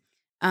farting.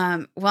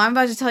 Well, I'm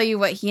about to tell you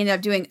what he ended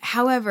up doing.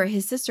 However,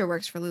 his sister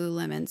works for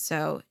Lululemon,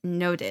 so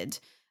noted.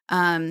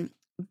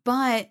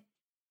 But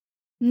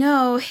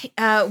no,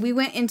 we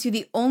went into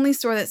the only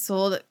store that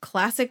sold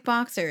classic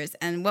boxers.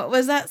 And what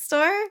was that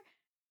store?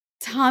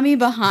 Tommy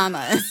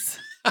Bahamas.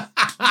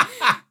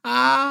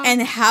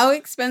 And how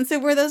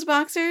expensive were those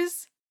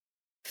boxers?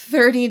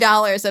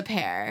 $30 a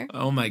pair.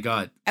 Oh my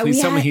God! And Please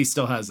we tell me had- he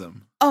still has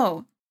them.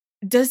 Oh,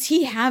 Does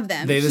he have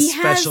them? They the He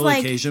has, special like,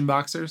 occasion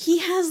boxers? He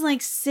has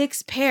like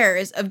 6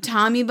 pairs of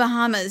Tommy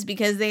Bahamas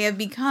because they have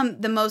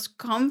become the most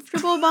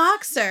comfortable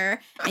boxer.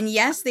 And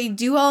yes, they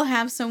do all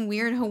have some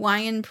weird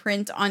Hawaiian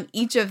print on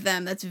each of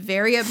them that's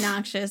very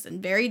obnoxious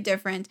and very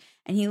different.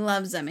 And he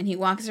loves them. And he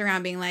walks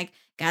around being like,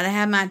 gotta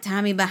have my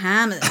Tommy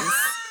Bahamas.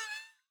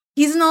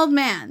 He's an old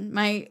man.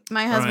 My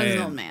husband's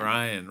an old man.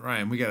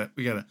 Ryan, we gotta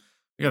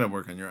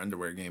work on your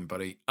underwear game,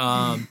 buddy.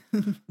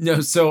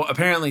 No, so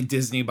apparently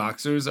Disney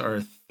boxers are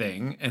a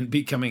thing and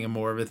becoming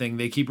more of a thing.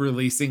 They keep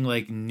releasing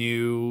like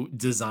new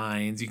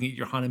designs. You can get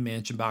your Haunted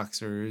Mansion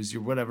boxers,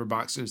 your whatever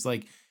boxers.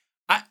 Like,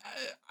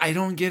 I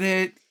don't get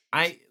it.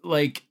 I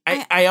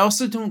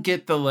also don't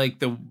get the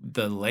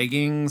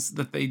leggings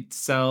that they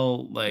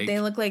sell. Like, they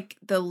look like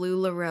the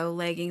LuLaRoe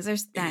leggings. I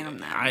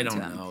don't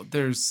know.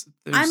 There's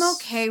I'm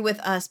okay with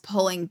us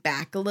pulling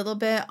back a little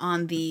bit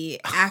on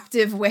the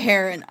active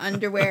wear and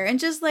underwear and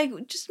just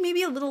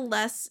maybe a little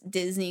less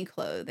Disney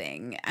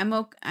clothing. I'm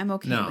okay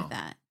with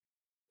that.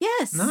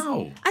 Yes.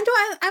 No.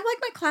 I like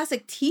my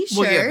classic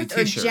t-shirt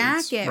or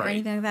jacket or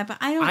anything like that, but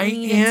I don't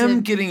am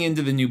getting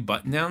into the new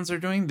button downs they're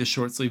doing, the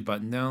short sleeve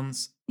button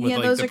downs with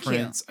like the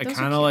prints. I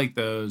kind of like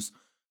those.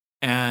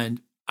 And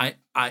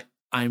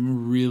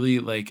I'm really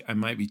like, I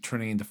might be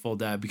turning into full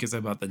dad because I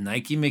bought the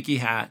Nike Mickey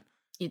hat.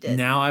 You did.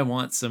 Now I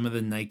want some of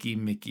the Nike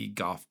Mickey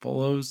golf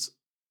polos.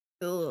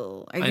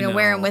 Ooh. Are you going to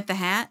wear them with the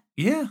hat?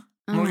 Yeah.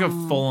 I'm going to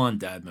go full on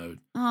dad mode.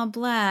 Oh,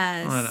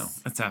 bless. I know.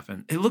 That's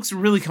happened. It looks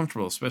really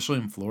comfortable, especially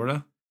in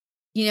Florida.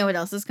 You know what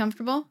else is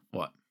comfortable?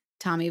 What?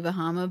 Tommy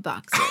Bahama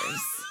boxers.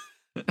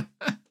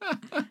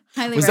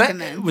 Highly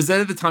recommend. Was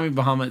that at the Tommy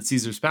Bahama at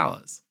Caesar's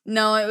Palace?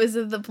 No, it was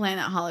at the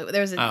Planet Hollywood.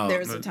 There's a Tommy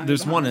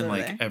There's Bahama one in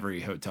there.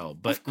 every hotel,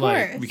 but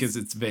like because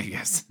it's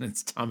Vegas and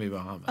it's Tommy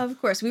Bahama. Of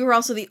course, we were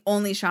also the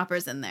only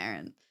shoppers in there.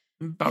 And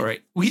about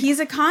right. He's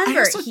a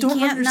convert. He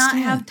can't not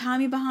have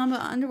Tommy Bahama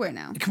underwear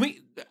now. Can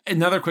we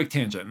another quick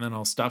tangent and then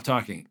I'll stop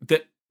talking.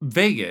 That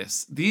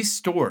Vegas, these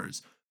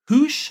stores,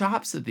 who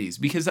shops at these?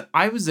 Because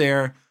I was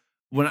there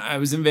when I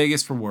was in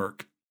Vegas for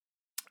work.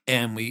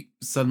 And we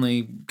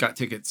suddenly got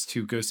tickets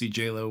to go see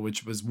J-Lo,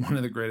 which was one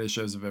of the greatest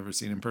shows I've ever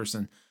seen in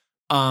person.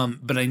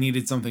 But I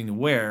needed something to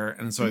wear.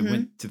 And so I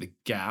went to the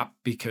Gap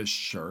because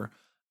sure.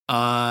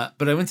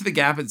 But I went to the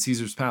Gap at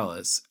Caesar's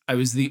Palace. I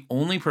was the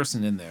only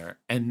person in there.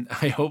 And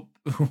I hope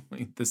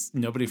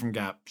nobody from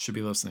Gap should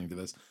be listening to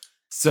this.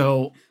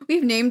 So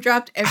we've name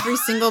dropped every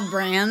single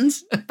brand,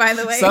 by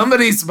the way.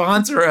 Somebody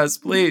sponsor us,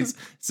 please.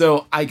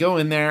 So I go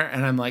in there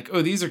and I'm like,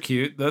 oh, these are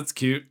cute. That's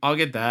cute. I'll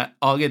get that.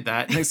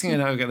 Next thing I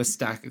know, I got a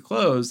stack of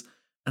clothes.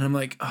 And I'm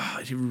like, oh,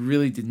 I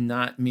really did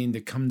not mean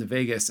to come to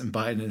Vegas and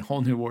buy a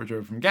whole new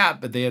wardrobe from Gap.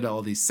 But they had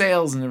all these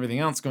sales and everything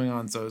else going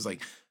on. So I was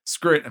like,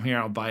 screw it. I'm here.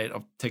 I'll buy it.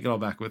 I'll take it all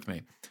back with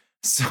me.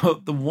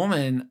 So the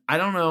woman, I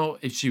don't know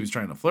if she was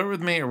trying to flirt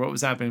with me or what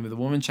was happening, but the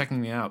woman checking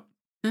me out,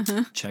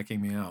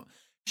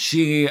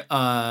 she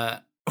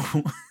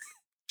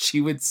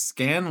would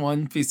scan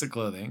one piece of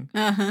clothing,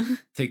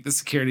 take the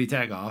security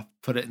tag off,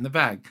 put it in the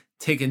bag,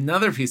 take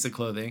another piece of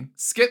clothing,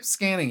 skip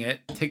scanning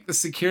it, take the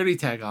security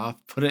tag off,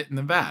 put it in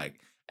the bag,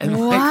 and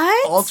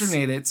like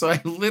alternate it. So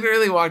I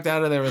literally walked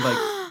out of there with like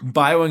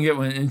buy one get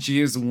one, and she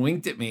just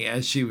winked at me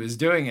as she was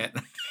doing it.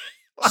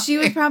 She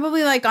was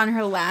probably like on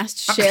her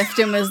last shift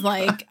and was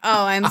like,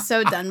 "Oh, I'm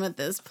so done with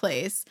this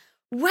place."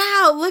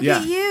 Wow, look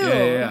at you.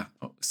 Yeah.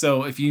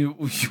 So if you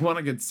want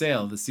a good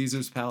sale, the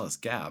Caesar's Palace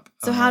Gap.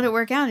 So how'd it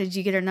work out? Did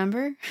you get her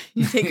number?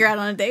 You take her out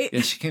on a date?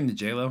 Yeah, she came to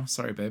J-Lo.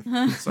 Sorry, babe.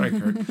 Sorry,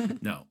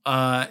 Kurt. No,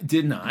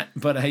 did not.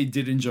 But I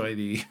did enjoy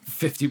the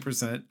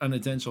 50%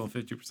 unintentional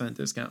 50%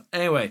 discount.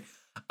 Anyway,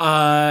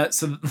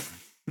 so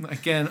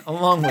again, a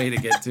long way to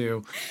get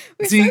to.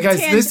 See,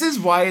 guys, this is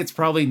why it's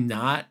probably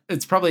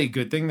a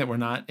good thing that we're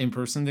not in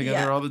person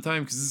together all the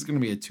time because this is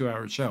going to be a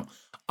 2-hour show.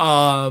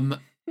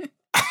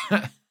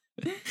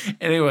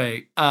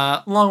 Anyway,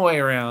 long way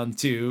around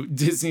to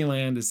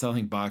Disneyland is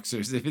selling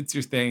boxers. If it's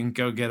your thing,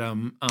 go get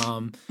them.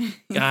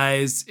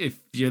 Guys, if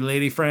your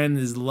lady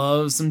friend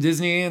loves some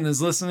Disney and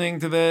is listening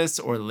to this,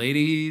 or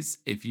ladies,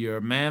 if you're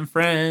a man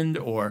friend,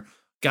 or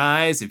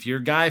guys, if you're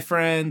a guy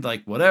friend,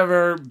 like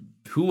whatever,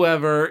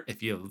 whoever,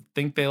 if you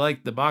think they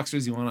like the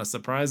boxers, you want to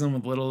surprise them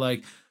with a little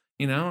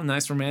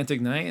nice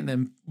romantic night, and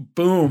then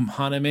boom,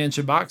 Haunted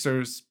Mansion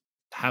boxers.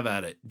 Have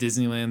at it.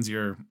 Disneyland's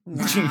your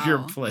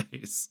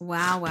place.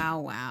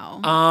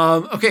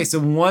 Wow. Okay, so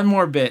one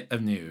more bit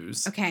of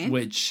news. Okay.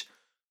 Which,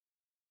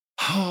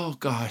 oh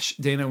gosh,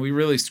 Dana, we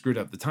really screwed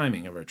up the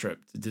timing of our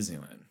trip to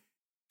Disneyland.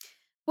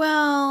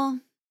 Well,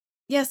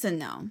 yes and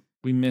no.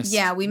 We missed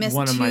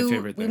one of my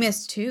favorite things. We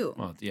missed 2.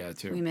 Well, yeah,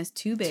 2. We missed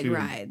 2 big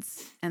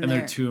rides. And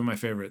they're 2 of my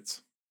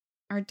favorites.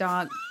 Our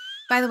dog.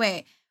 By the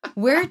way,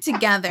 we're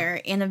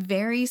together in a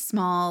very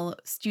small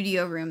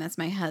studio room. That's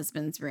my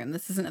husband's room.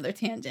 This is another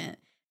tangent.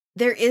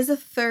 There is a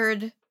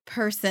third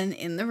person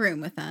in the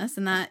room with us,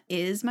 and that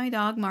is my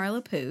dog,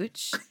 Marla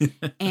Pooch.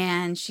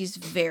 And she's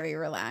very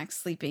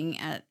relaxed, sleeping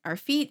at our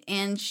feet.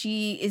 And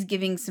she is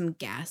giving some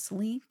gas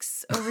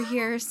leaks over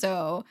here.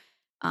 So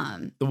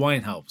The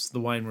wine helps. The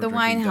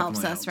wine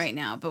helps us right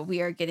now, but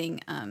we are getting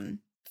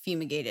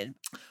fumigated.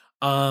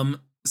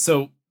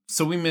 So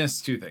we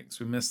missed two things.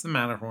 We missed the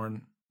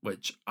Matterhorn,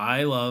 which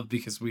I love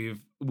because we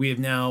have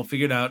now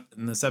figured out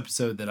in this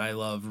episode that I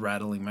love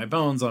rattling my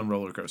bones on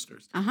roller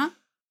coasters.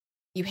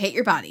 You hate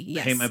your body.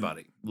 Yes. Hate my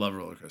body. Love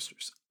roller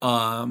coasters.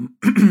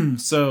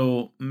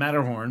 So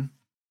Matterhorn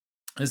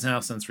is now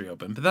since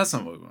reopened, but that's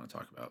not what we want to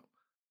talk about.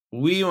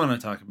 We want to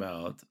talk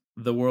about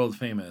the world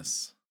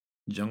famous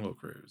Jungle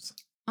Cruise.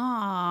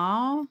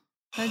 Aww,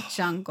 the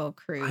Jungle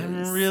Cruise.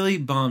 I'm really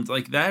bummed.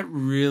 Like, that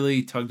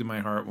really tugged at my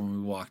heart when we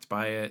walked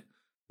by it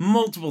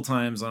multiple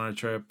times on our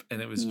trip,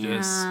 and it was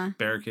just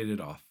barricaded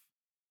off.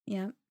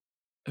 Yep.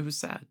 It was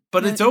sad.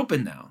 But it's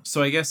open now,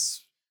 so I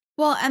guess...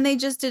 Well, and they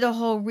just did a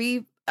whole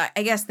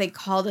I guess they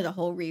called it a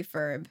whole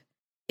refurb.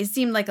 It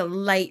seemed like a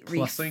light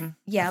plussing.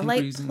 Yeah,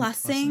 light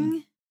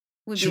plussing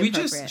would be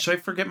appropriate. Should I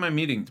forget my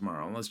meeting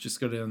tomorrow? Let's just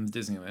go down to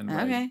Disneyland.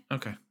 Right?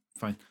 Okay,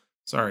 fine.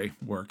 Sorry,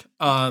 work.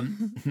 No,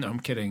 I'm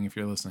kidding if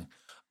you're listening.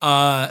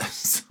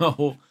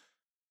 So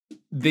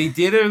they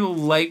did a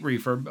light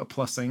refurb, a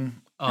plussing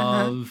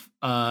of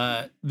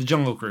the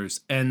Jungle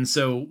Cruise. And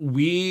so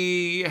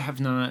we have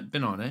not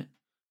been on it,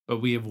 but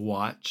we have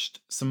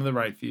watched some of the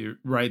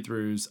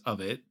ride-throughs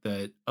of it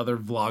that other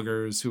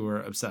vloggers who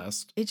are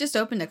obsessed. It just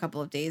opened a couple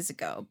of days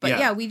ago. But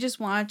yeah, we just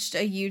watched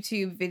a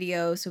YouTube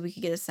video so we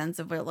could get a sense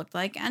of what it looked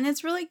like. And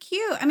it's really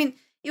cute. I mean,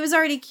 it was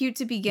already cute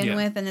to begin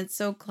with, and it's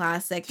so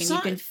classic, and you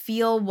can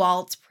feel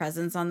Walt's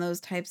presence on those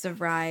types of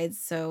rides.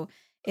 So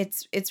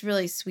it's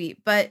really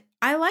sweet. But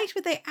I liked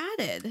what they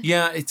added.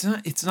 Yeah,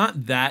 it's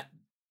not that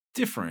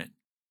different.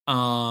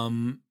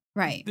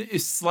 Right.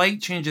 It's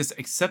slight changes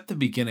except the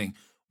beginning,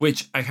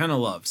 which I kind of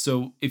love.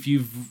 So if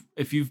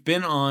you've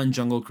been on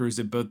Jungle Cruise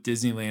at both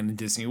Disneyland and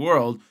Disney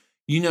World,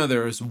 you know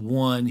there is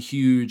one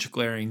huge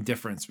glaring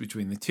difference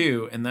between the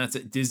two, and that's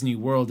at Disney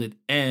World. It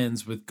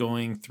ends with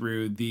going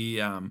through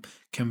the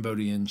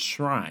Cambodian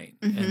shrine,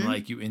 and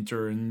like you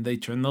enter and they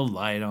turn the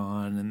light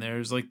on, and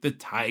there's like the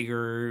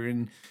tiger,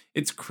 and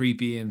it's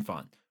creepy and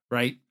fun,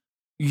 right?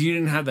 You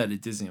didn't have that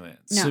at Disneyland.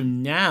 No. So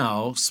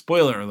now,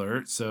 spoiler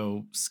alert,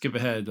 so skip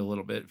ahead a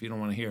little bit if you don't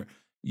want to hear.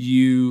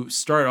 You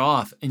start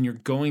off and you're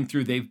going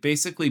through, they've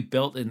basically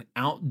built an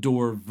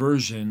outdoor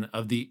version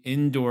of the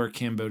indoor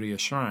Cambodia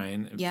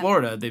shrine in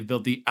Florida. They've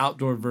built the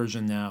outdoor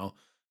version now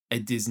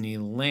at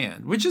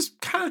Disneyland, which is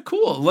kind of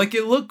cool. Like,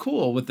 it looked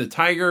cool with the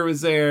tiger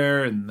was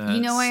there and the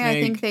You know why snake.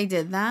 I think they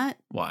did that?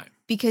 Why?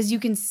 Because you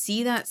can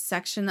see that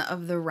section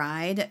of the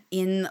ride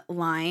in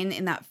line,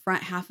 in that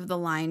front half of the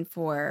line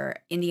for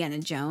Indiana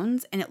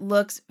Jones, and it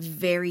looks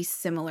very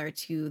similar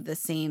to the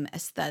same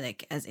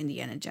aesthetic as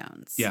Indiana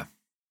Jones.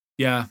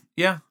 Yeah,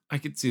 I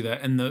could see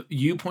that. And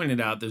you pointed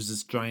out there's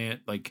this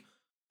giant like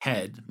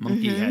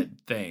monkey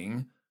head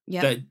thing.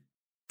 Yeah, that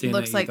Dana,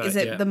 looks like is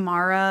it the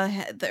Mara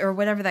head or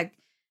whatever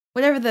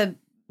the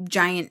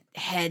giant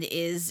head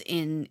is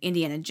in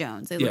Indiana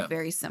Jones? They look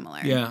very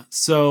similar. Yeah,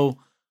 so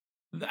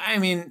I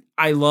mean,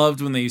 I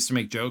loved when they used to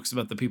make jokes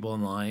about the people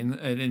in line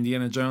at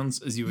Indiana Jones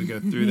as you would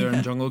go through there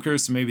in Jungle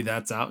Cruise. So maybe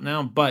that's out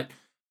now, but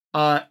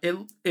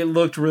it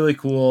looked really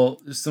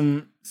cool.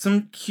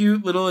 Some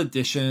cute little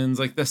additions,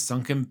 like the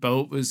sunken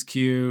boat was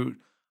cute.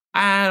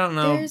 I don't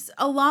know. There's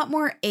a lot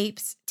more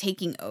apes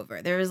taking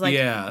over. There was like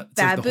like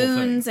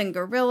baboons and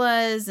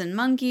gorillas and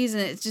monkeys,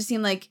 and it just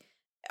seemed like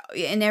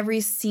in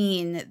every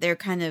scene they're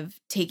kind of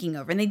taking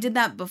over. And they did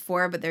that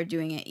before, but they're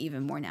doing it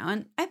even more now.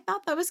 And I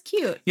thought that was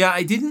cute. Yeah,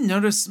 I didn't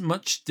notice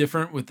much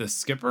different with the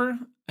skipper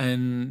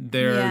and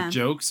their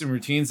jokes and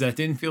routines. That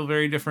didn't feel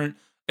very different.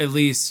 At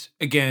least,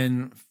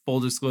 again, full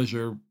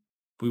disclosure,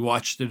 we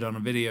watched it on a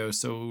video,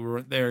 so we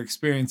weren't there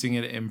experiencing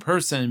it in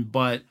person.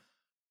 But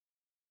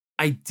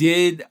I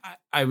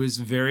was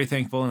very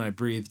thankful, and I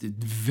breathed a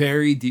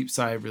very deep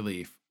sigh of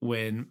relief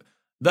when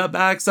the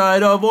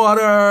backside of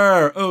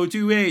water,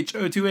 O2H,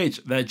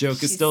 O2H. That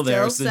joke is still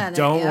there, so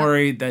don't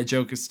worry, that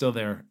joke is still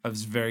there. I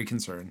was very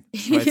concerned.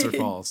 Schweitzer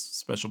Falls,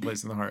 special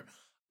place in the heart.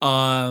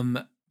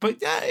 But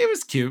yeah, it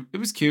was cute. It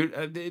was cute.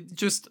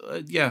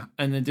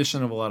 An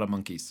addition of a lot of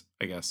monkeys,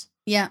 I guess.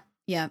 Yeah.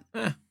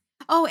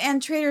 Oh,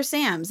 and Trader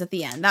Sam's at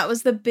the end. That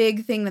was the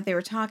big thing that they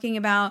were talking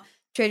about.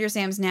 Trader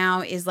Sam's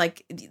now is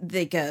like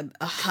a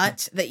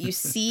hut that you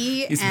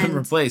see. He's been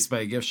replaced by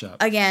a gift shop.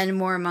 Again,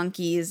 more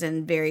monkeys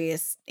and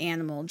various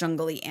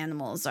jungly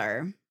animals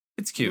are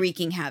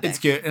wreaking havoc. It's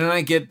cute. And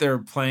I get they're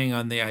playing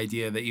on the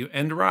idea that you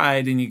end a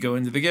ride and you go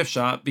into the gift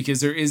shop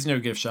because there is no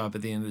gift shop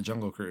at the end of the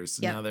Jungle Cruise.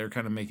 So now they're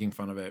kind of making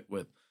fun of it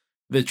with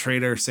the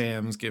Trader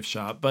Sam's gift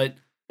shop. But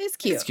it's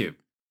cute. It's cute.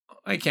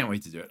 I can't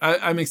wait to do it.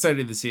 I'm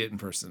excited to see it in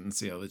person and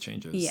see all the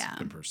changes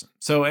in person.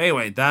 So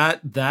anyway,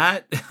 that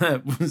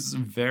was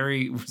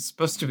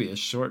supposed to be a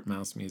short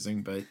mouse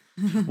musing, but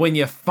when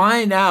you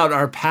find out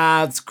our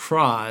paths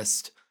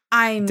crossed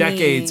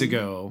decades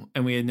ago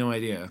and we had no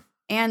idea.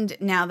 And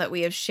now that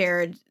we have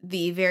shared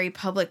the very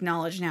public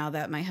knowledge now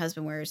that my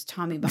husband wears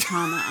Tommy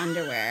Bahama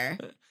underwear,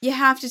 you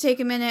have to take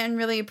a minute and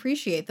really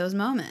appreciate those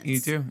moments. You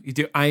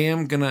do.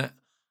 I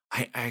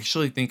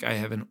actually think I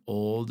have an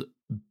old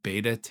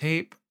beta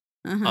tape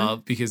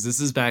Because this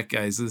is back,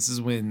 guys. This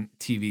is when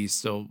TV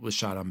still was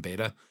shot on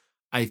beta.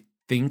 I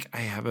think I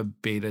have a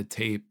beta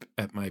tape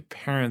at my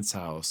parents'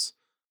 house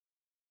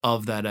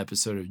of that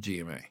episode of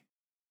GMA.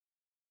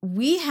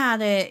 We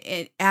had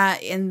it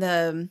in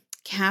the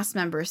cast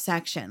member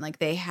section. Like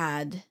they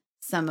had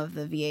some of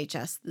the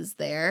VHSs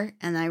there,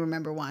 and I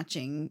remember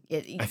watching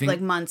it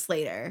like months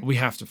later. We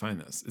have to find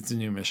this. It's a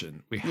new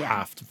mission. We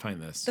have to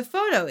find this. The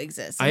photo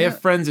exists. I have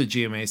friends at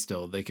GMA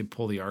still. They could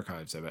pull the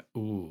archives of it.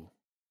 Ooh.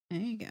 There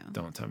you go.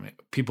 Don't tell me.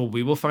 People,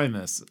 we will find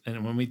this.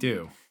 And when we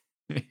do,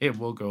 it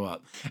will go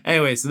up.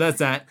 Anyway, so that's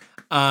that.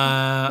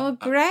 Well,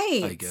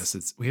 great. I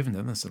guess we haven't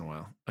done this in a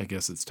while. I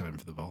guess it's time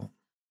for the vault.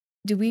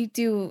 Do we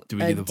do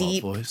the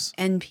deep vault voice?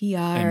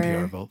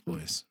 NPR vault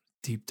voice.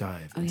 Deep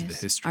dive into the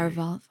history. Our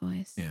vault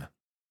voice. Yeah.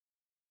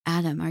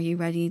 Adam, are you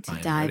ready to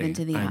dive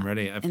into the? I'm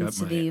ready. I've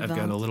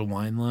got a little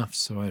wine left,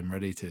 so I'm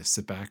ready to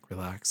sit back,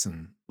 relax,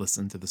 and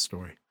listen to the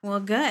story. Well,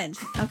 good.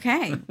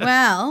 Okay.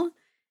 Well,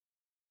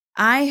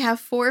 I have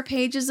 4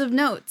 pages of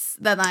notes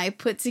that I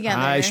put together.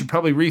 I should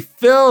probably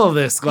refill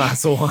this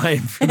glass of wine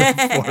for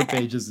the 4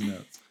 pages of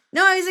notes.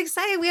 No, I was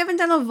excited. We haven't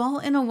done a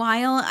vault in a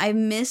while. I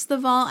miss the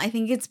vault. I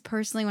think it's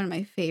personally one of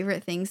my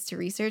favorite things to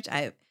research.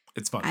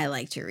 It's fun. I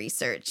like to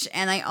research.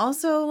 And I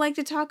also like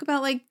to talk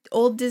about like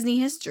old Disney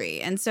history.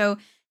 And so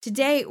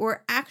today we're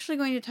actually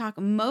going to talk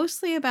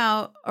mostly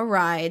about a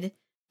ride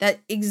that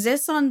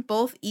exists on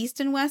both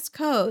East and West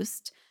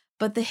Coast,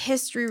 but the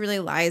history really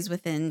lies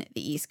within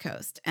the East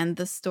Coast. And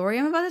the story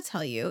I'm about to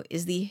tell you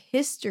is the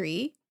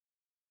history.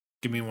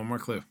 Give me one more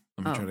clue.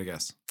 Let me try to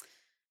guess.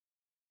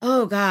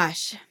 Oh,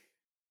 gosh.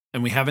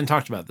 And we haven't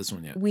talked about this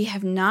one yet. We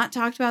have not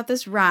talked about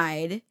this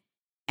ride.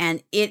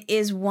 And it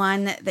is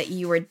one that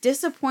you were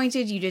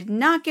disappointed you did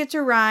not get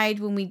to ride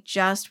when we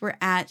just were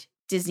at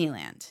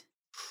Disneyland.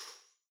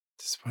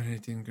 Disappointed I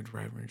didn't get to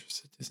ride when we were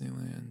just at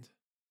Disneyland.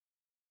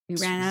 We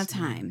ran out of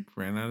time.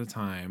 Ran out of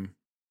time.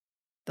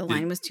 The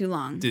line was too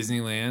long.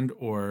 Disneyland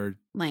or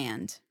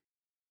Land.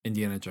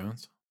 Indiana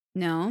Jones?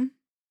 No.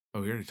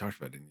 Oh, we already talked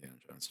about Indiana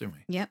Jones, didn't we?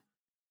 Yep.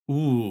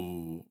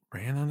 Ooh,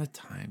 ran out of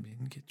time.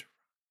 Didn't get to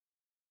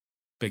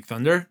ride. Big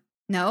Thunder?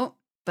 No,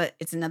 but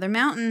it's another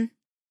mountain.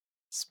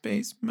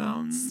 Space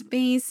Mountain.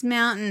 Space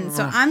Mountain.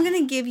 So I'm going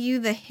to give you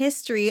the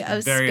history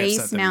of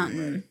Space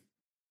Mountain.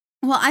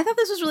 Well, I thought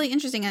this was really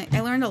interesting.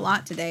 I learned a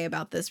lot today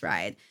about this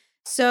ride.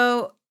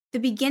 So the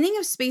beginning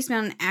of Space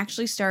Mountain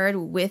actually started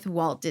with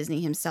Walt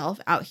Disney himself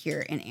out here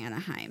in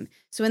Anaheim.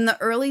 So in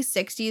the early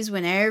 60s,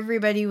 when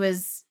everybody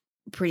was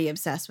pretty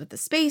obsessed with the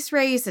space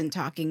race and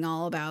talking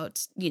all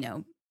about,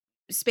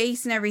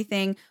 space and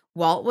everything,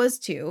 Walt was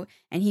too,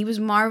 and he was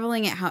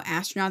marveling at how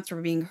astronauts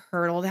were being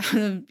hurtled out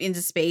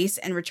into space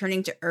and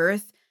returning to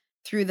Earth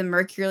through the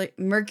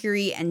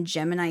Mercury and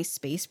Gemini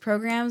space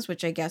programs,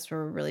 which I guess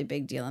were a really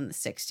big deal in the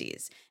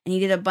 60s. And he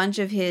did a bunch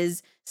of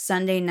his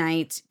Sunday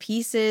night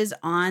pieces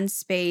on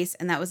space,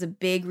 and that was a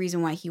big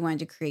reason why he wanted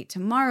to create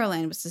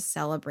Tomorrowland, was to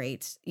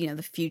celebrate,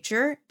 the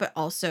future, but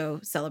also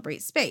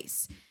celebrate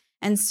space.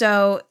 And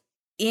so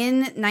in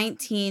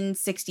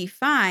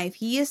 1965,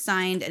 he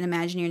assigned an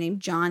Imagineer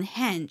named John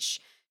Hench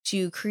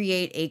to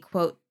create a,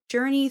 quote,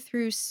 journey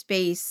through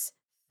space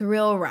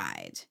thrill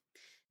ride.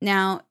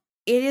 Now,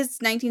 it is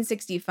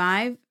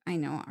 1965. I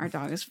know our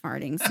dog is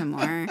farting some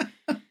more.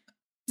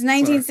 It's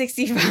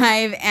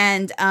 1965,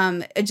 and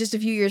just a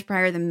few years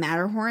prior, the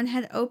Matterhorn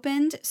had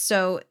opened.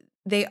 So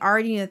they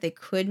already knew that they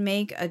could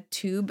make a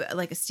tube,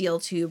 like a steel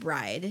tube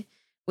ride,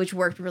 which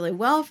worked really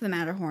well for the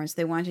Matterhorn. So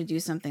they wanted to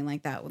do something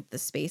like that with the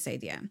space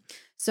idea.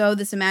 So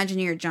this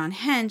Imagineer, John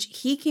Hench,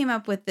 he came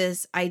up with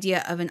this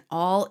idea of an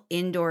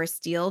all-indoor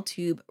steel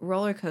tube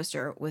roller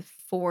coaster with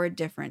 4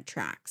 different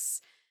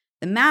tracks.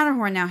 The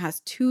Matterhorn now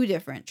has 2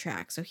 different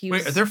tracks. So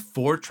Wait, are there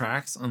 4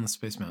 tracks on the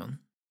Space Mountain?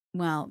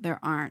 Well, there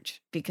aren't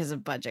because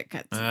of budget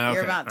cuts. Okay.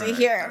 You're about to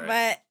hear.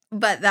 Right.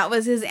 But that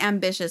was his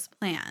ambitious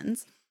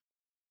plans.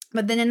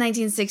 But then in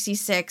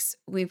 1966,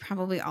 we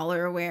probably all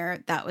are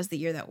aware that was the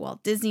year that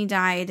Walt Disney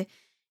died,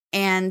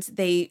 and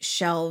they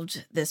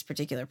shelved this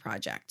particular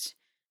project.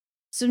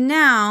 So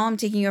now I'm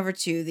taking you over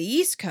to the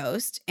East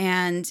Coast,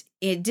 and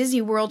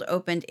Disney World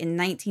opened in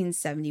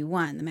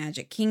 1971, the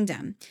Magic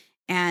Kingdom,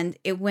 and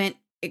it went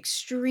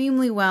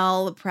extremely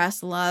well. The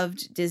press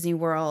loved Disney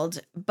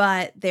World,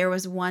 but there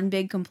was one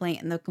big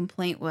complaint, and the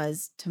complaint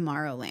was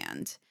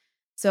Tomorrowland.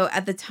 So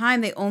at the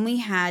time, they only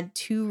had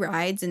 2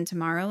 rides in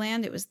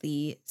Tomorrowland. It was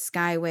the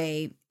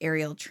Skyway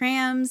aerial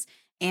trams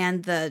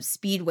and the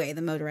Speedway,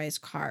 the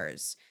motorized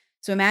cars.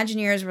 So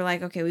Imagineers were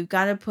like, okay, we've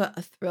got to put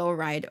a thrill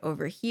ride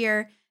over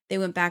here. They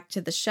went back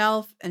to the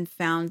shelf and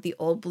found the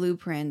old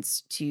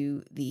blueprints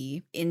to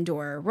the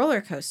indoor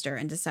roller coaster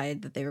and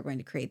decided that they were going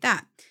to create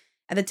that.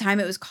 At the time,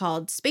 it was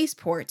called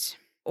Spaceport,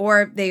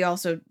 or they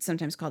also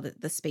sometimes called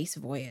it the Space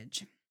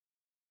Voyage.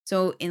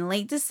 So in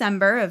late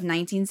December of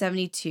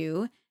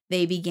 1972,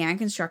 they began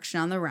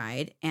construction on the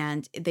ride,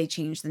 and they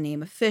changed the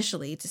name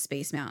officially to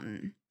Space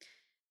Mountain.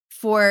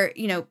 For,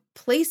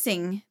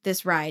 placing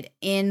this ride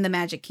in the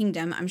Magic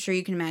Kingdom, I'm sure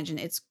you can imagine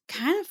it's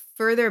kind of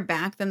further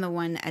back than the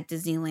one at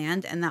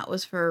Disneyland, and that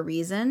was for a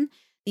reason.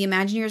 The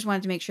Imagineers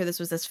wanted to make sure this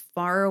was as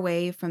far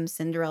away from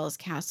Cinderella's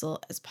castle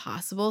as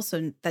possible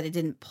so that it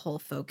didn't pull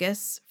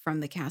focus from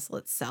the castle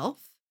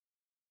itself.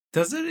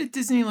 Does it at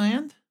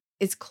Disneyland?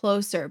 It's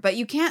closer, but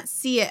you can't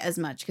see it as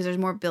much because there's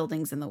more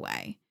buildings in the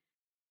way.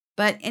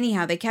 But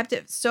anyhow, they kept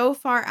it so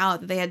far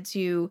out that they had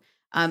to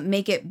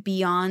make it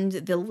beyond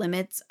the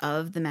limits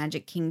of the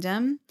Magic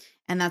Kingdom.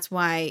 And that's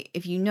why,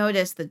 if you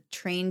notice, the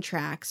train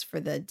tracks for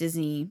the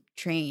Disney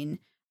train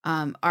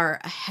are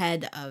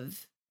ahead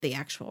of the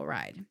actual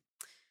ride.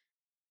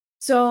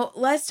 So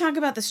let's talk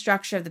about the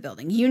structure of the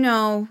building. You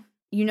know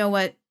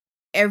what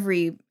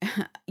every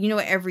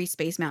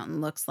Space Mountain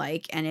looks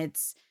like, and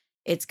it's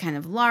kind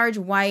of large,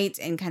 white,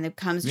 and kind of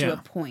comes to a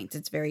point.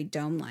 It's very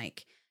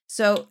dome-like.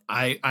 So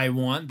I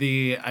want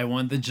the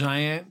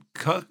giant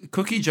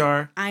cookie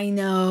jar. I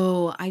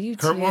know, I do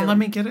Kurt too. won't let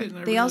me get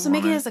it. They also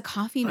make it as a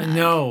coffee mug.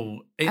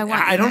 No,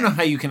 I don't it. know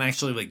how you can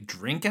actually like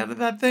drink out of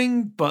that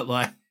thing, but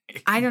like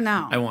I don't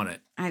know. I want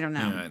it. I don't know.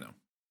 Yeah, I know.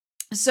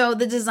 So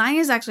the design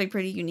is actually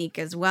pretty unique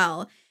as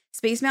well.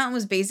 Space Mountain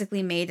was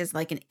basically made as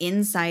like an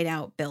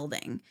inside-out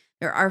building.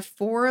 There are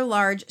 4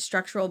 large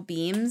structural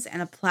beams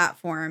and a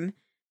platform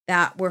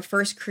that were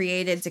first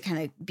created to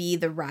kind of be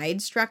the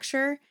ride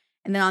structure.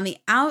 And then on the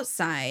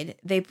outside,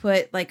 they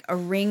put like a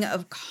ring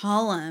of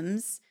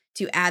columns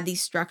to add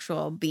these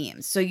structural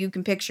beams. So you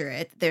can picture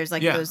it. There's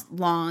like those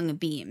long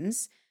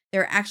beams.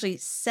 There are actually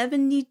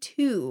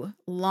 72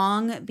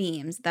 long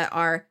beams that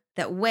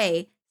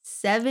weigh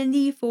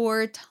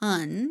 74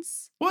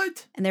 tons.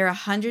 What? And they're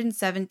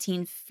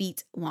 117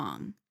 feet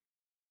long.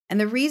 And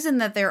the reason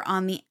that they're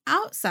on the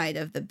outside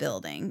of the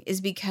building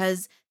is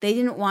because they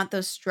didn't want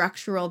those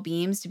structural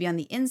beams to be on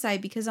the inside,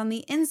 because on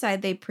the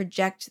inside they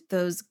project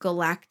those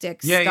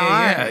galactic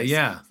stars.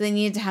 Yeah. So they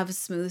needed to have a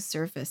smooth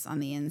surface on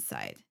the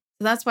inside.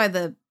 So that's why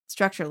the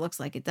structure looks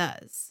like it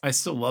does. I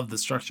still love the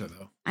structure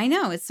though. I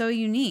know, it's so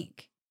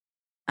unique.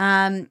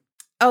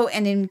 Oh,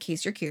 and in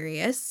case you're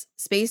curious,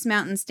 Space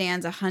Mountain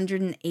stands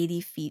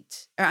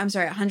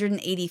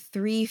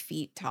 183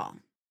 feet tall.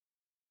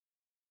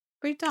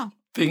 Pretty tall.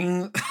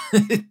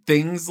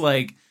 Things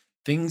like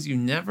things you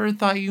never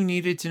thought you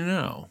needed to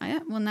know.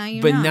 Well, now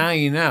you know. But now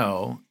you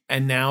know.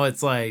 And now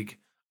it's like,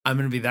 I'm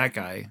going to be that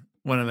guy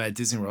when I'm at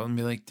Disney World and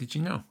be like, did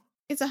you know?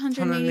 It's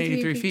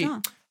 183 feet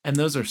tall. And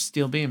those are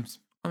steel beams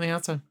on the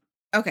outside.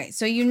 Okay,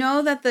 so you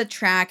know that the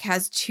track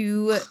has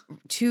two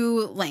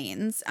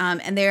lanes,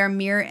 and they are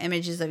mirror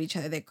images of each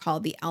other. They're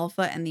called the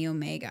Alpha and the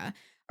Omega.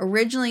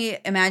 Originally,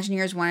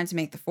 Imagineers wanted to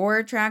make the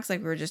 4 tracks like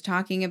we were just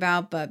talking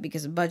about, but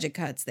because of budget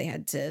cuts, they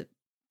had to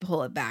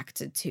pull it back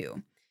to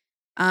 2.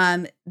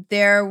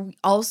 There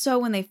also,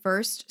 when they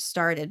first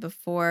started,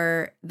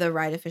 before the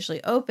ride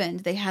officially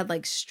opened, they had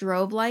like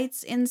strobe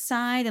lights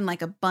inside and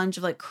like a bunch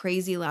of like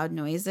crazy loud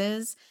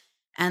noises.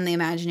 And the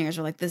Imagineers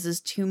were like, this is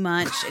too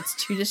much. It's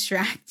too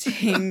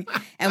distracting.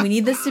 And we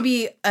need this to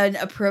be an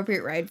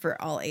appropriate ride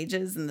for all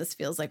ages. And this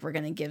feels like we're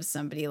going to give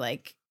somebody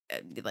like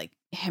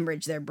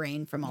hemorrhage their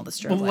brain from all the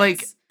strobe lights.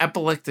 Like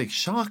epileptic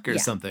shock or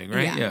something,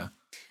 right? Yeah.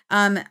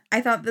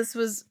 I thought this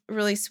was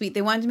really sweet.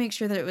 They wanted to make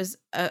sure that it was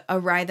a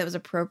ride that was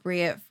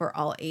appropriate for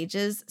all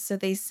ages. So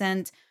they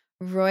sent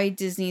Roy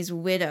Disney's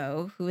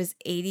widow, who was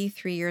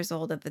 83 years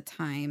old at the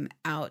time,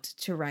 out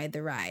to ride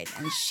the ride.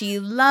 And she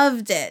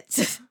loved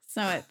it.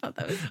 So I thought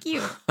that was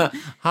cute.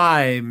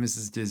 Hi,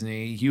 Mrs.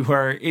 Disney. You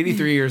are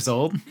 83 years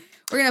old.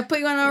 We're going to put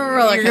you on a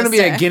roller coaster. You're going to be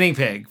a guinea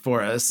pig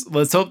for us.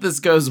 Let's hope this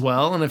goes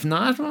well. And if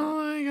not, well,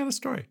 I got a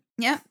story.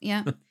 Yeah.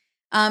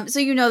 So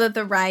you know that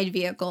the ride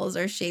vehicles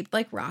are shaped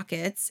like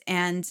rockets.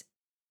 And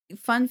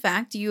fun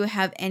fact, do you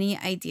have any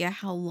idea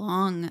how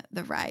long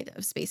the ride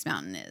of Space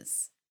Mountain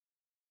is?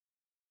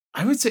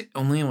 I would say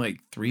only like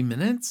 3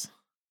 minutes.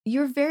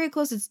 You're very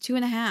close. It's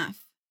 2.5.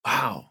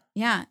 Wow.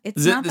 Yeah.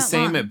 Is it the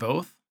same at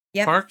both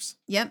parks?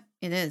 Yep,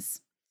 it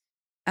is.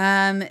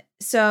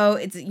 So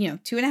it's,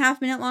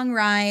 2.5 minute long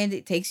ride.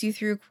 It takes you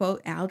through,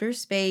 quote, outer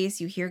space.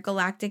 You hear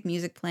galactic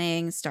music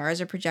playing.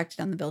 Stars are projected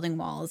on the building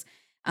walls.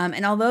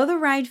 And although the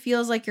ride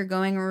feels like you're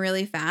going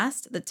really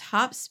fast, the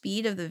top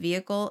speed of the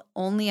vehicle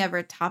only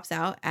ever tops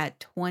out at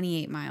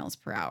 28 miles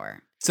per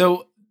hour.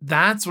 So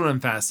that's what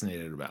I'm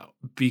fascinated about,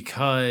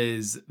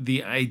 because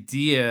the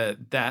idea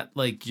that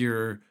like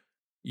you're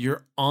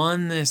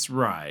on this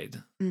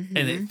ride and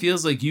it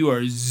feels like you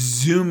are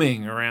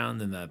zooming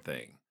around in that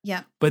thing.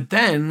 Yeah. But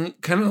then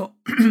kind of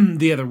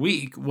the other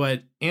week,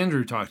 what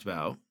Andrew talked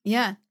about.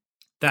 Yeah.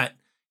 That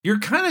you're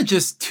kind of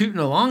just tooting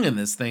along in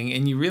this thing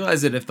and you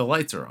realize it if the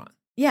lights are on.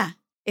 Yeah.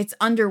 It's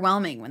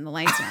underwhelming when the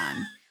lights are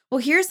on.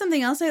 Well, here's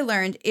something else I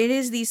learned. It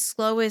is the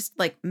slowest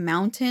like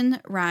mountain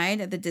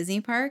ride at the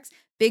Disney parks.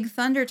 Big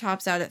Thunder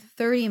tops out at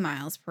 30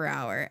 miles per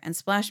hour, and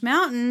Splash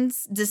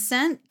Mountain's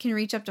descent can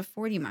reach up to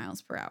 40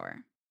 miles per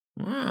hour.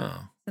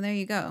 Wow. So there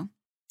you go.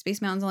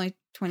 Space Mountain's only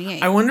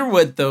 28. I wonder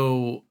what,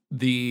 though,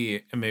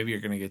 and maybe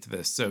you're going to get to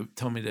this, so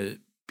tell me to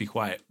be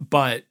quiet,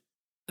 but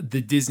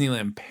the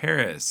Disneyland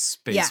Paris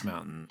Space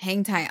Mountain.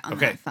 Hang tight on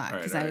that thought,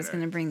 because I was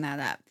going to bring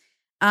that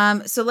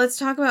up. So let's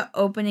talk about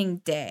opening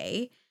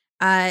day.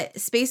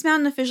 Space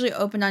Mountain officially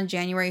opened on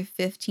January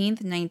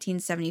 15th,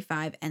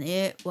 1975, and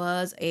it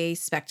was a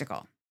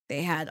spectacle.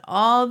 They had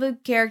all the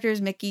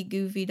characters, Mickey,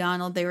 Goofy,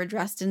 Donald. They were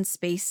dressed in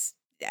space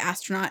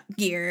astronaut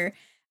gear.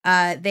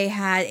 They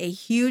had a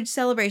huge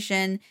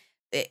celebration.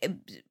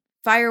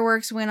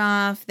 Fireworks went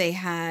off. They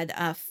had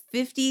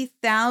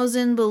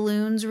 50,000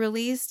 balloons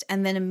released,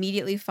 and then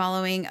immediately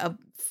following a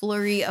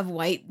flurry of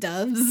white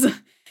doves.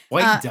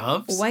 White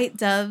doves? White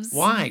doves.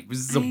 Why?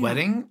 Was this a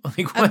wedding?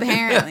 Like, what?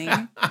 Apparently.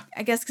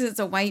 I guess because it's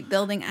a white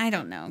building. I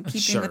don't know.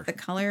 Keeping with the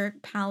color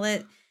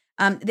palette.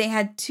 They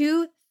had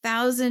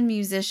 2,000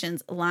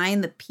 musicians line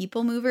the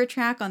People Mover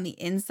track on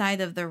the inside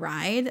of the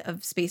ride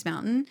of Space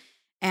Mountain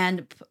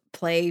and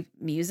play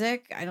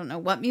music. I don't know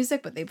what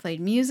music, but they played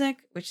music,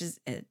 which is...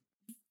 It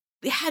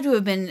had to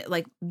have been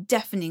like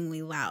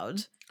deafeningly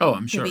loud. Oh,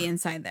 I'm sure. To be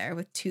inside there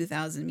with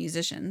 2,000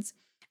 musicians.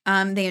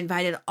 They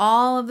invited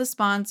all of the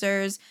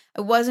sponsors.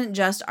 It wasn't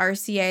just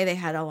RCA. They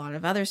had a lot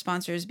of other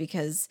sponsors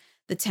because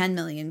the 10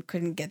 million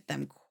couldn't get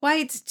them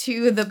quite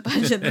to the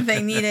budget that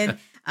they needed.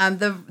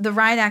 The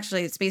ride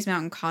actually at Space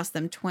Mountain cost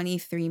them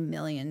 $23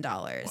 million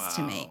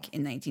to make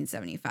in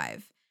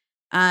 1975.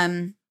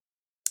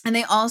 And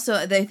they also,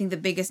 I think the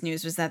biggest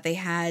news was that they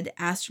had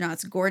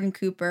astronauts Gordon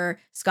Cooper,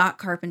 Scott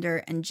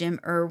Carpenter, and Jim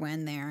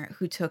Irwin there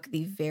who took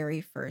the very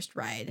first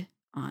ride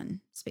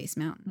on Space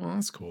Mountain. Well,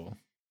 that's cool.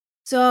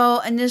 So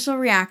initial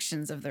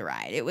reactions of the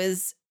ride, it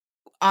was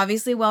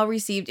obviously well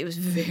received. It was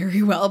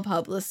very well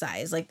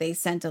publicized. Like they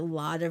sent a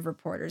lot of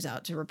reporters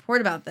out to report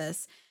about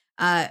this.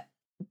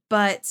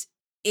 But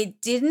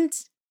it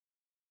didn't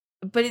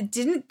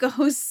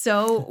go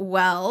so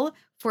well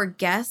for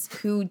guests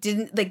who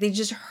didn't, like, they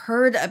just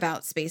heard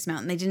about Space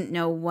Mountain. They didn't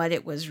know what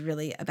it was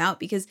really about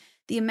because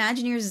the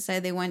Imagineers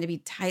decided they wanted to be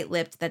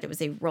tight-lipped, that it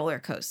was a roller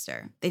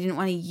coaster. They didn't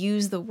want to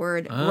use the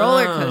word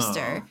roller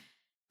coaster.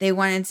 They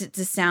wanted it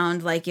to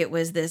sound like it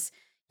was this,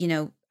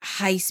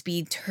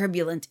 high-speed,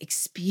 turbulent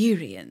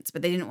experience,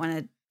 but they didn't want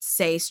to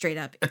say straight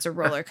up, it's a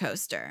roller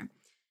coaster.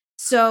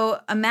 So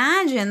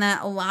imagine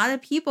that a lot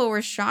of people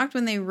were shocked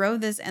when they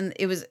rode this and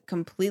it was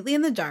completely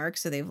in the dark.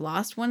 So they've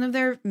lost one of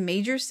their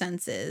major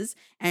senses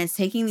and it's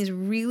taking these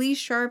really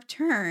sharp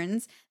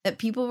turns that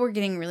people were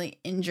getting really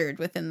injured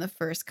within the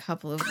first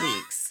couple of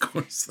weeks. Of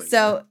course they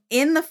So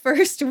in the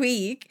first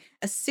week,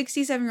 a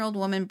 67-year-old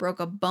woman broke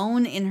a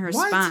bone in her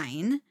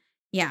spine.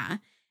 Yeah.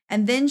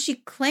 And then she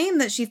claimed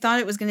that she thought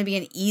it was going to be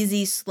an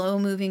easy,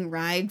 slow-moving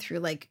ride through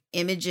like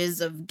images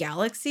of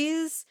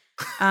galaxies.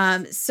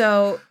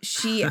 So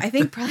she, I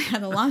think, probably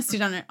had a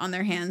lawsuit on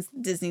their hands.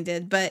 Disney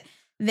did, but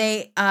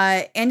they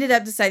ended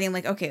up deciding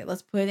like, okay,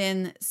 let's put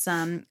in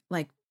some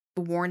like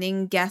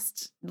warning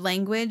guest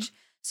language.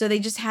 So they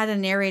just had a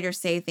narrator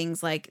say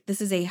things like,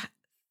 "This is a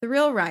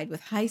thrill ride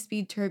with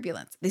high-speed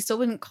turbulence." They still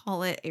wouldn't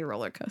call it a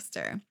roller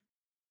coaster.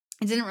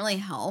 It didn't really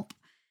help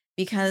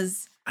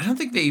because I don't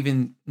think they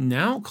even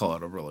now call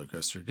it a roller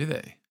coaster, do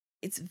they?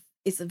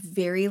 It's a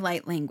very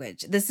light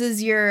language. This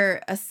is your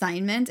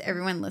assignment,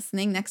 everyone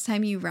listening. Next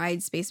time you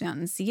ride Space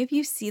Mountain, see if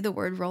you see the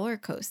word roller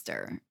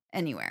coaster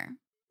anywhere.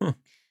 Huh.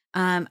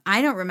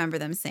 I don't remember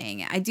them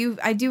saying it. I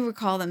do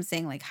recall them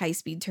saying like high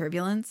speed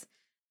turbulence.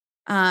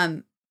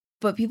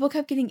 But people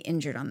kept getting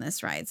injured on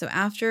this ride. So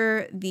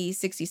after the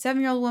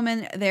 67-year-old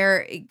woman,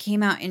 it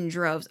came out in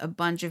droves, a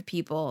bunch of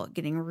people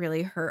getting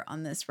really hurt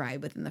on this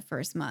ride within the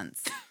first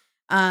months.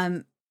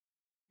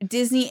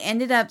 Disney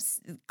ended up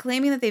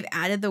claiming that they've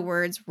added the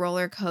words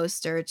roller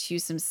coaster to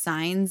some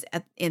signs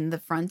in the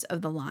front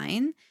of the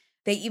line.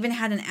 They even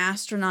had an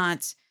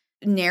astronaut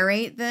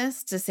narrate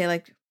this to say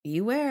like,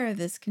 beware,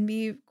 this can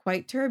be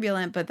quite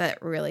turbulent, but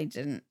that really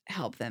didn't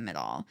help them at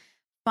all.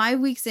 5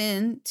 weeks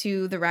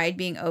into the ride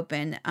being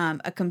open,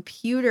 a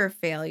computer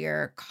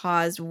failure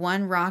caused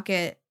one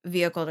rocket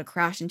vehicle to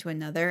crash into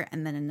another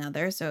and then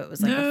another. So it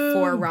was like a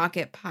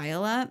 4-rocket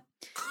pileup.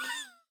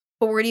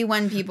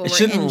 41 people were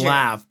injured. I shouldn't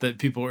laugh that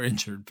people were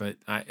injured, but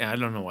I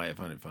don't know why I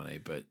find it funny,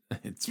 but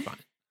it's fine.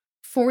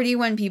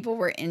 41 people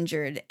were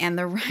injured, and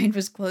the ride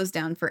was closed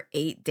down for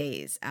 8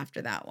 days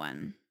after that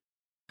one.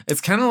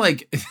 It's kind of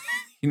like,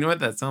 you know what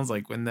that sounds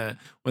like when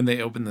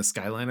they opened the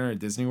Skyliner at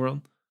Disney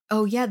World?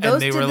 Oh yeah, those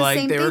and they were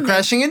like they were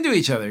crashing into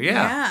each other.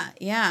 Yeah.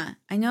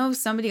 I know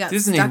somebody got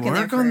Disney, stuck in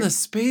there. work on the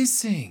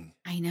spacing.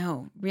 I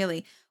know,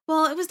 really.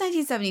 Well, it was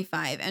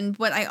 1975, and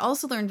what I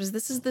also learned was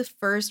this is the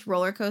first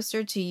roller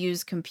coaster to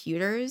use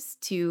computers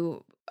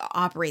to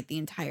operate the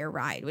entire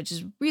ride, which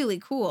is really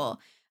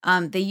cool.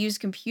 They use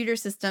computer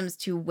systems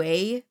to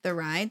weigh the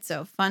ride.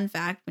 So, fun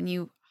fact, when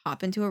you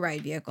hop into a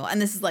ride vehicle,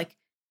 and this is like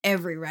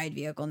every ride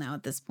vehicle now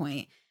at this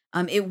point,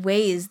 it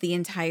weighs the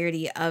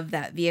entirety of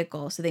that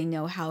vehicle, so they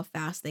know how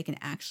fast they can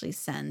actually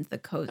send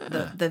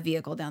the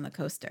vehicle down the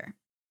coaster.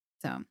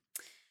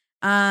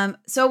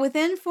 So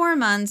within 4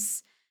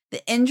 months,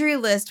 the injury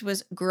list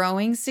was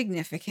growing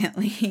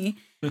significantly,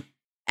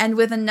 and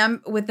with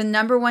the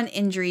number one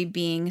injury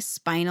being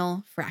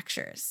spinal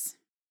fractures.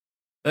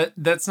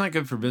 That's not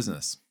good for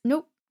business.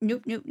 Nope,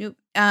 Nope.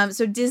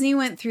 So Disney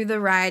went through the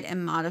ride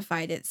and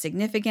modified it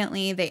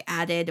significantly. They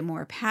added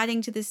more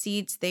padding to the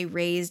seats. They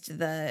raised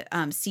the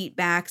seat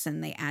backs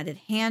and they added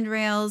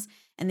handrails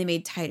and they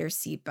made tighter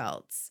seat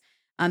belts.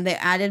 They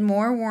added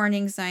more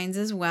warning signs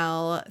as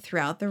well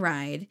throughout the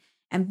ride.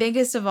 And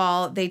biggest of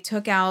all, they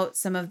took out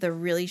some of the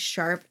really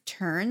sharp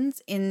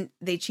turns.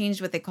 They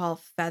changed what they call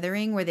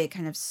feathering, where they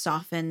kind of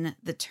soften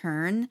the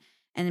turn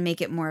and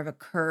make it more of a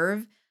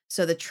curve.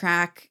 So the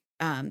track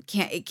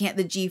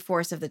the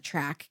G-force of the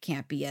track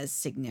can't be as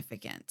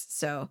significant.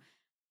 So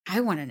I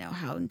want to know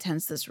how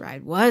intense this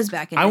ride was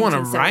back in I want to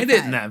 1975. ride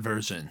it in that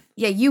version.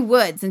 Yeah, you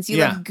would, since you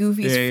Yeah. love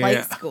Goofy's Yeah, flight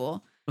yeah.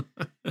 school.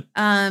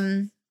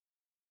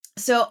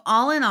 So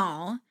all in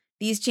all,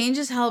 these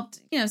changes helped,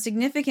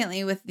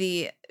 significantly with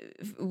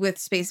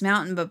Space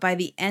Mountain, but by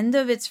the end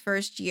of its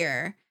first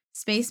year,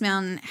 Space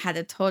Mountain had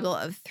a total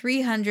of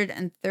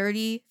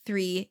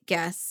 333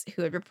 guests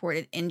who had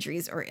reported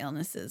injuries or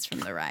illnesses from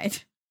the ride.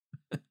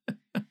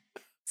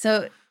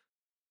 So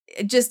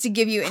just to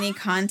give you any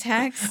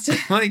context,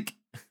 Like,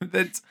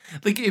 that's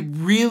like, it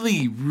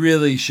really,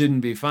 really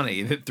shouldn't be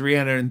funny that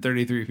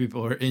 333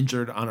 people were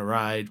injured on a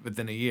ride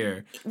within a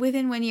year.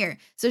 within 1 year.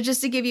 So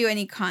just to give you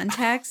any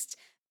context,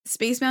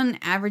 Space Mountain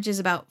averages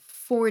about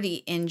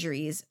 40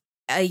 injuries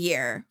a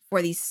year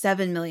for these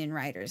 7 million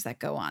riders that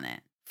go on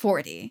it.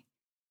 40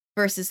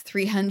 versus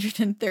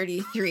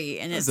 333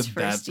 in That's its a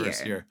bad first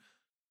first year. year.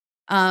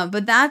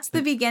 But that's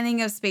the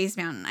beginning of Space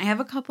Mountain. I have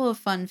a couple of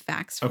fun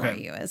facts for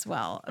Okay. you as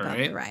well All about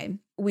right. the ride.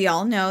 We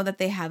all know that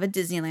they have a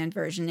Disneyland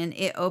version, and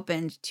it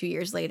opened 2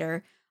 years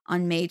later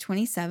on May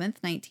 27th,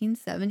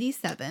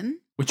 1977.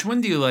 Which one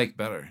do you like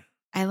better?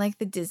 I like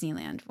the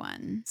Disneyland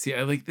one. See,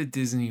 I like the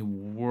Disney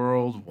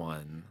World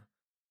one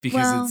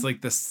because Well- it's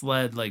like the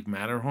sled, like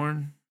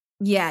Matterhorn.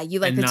 Yeah, you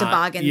like and the not-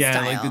 toboggan yeah,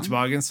 style. I like the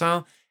toboggan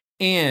style.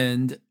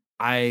 And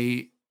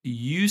I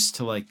used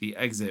to like the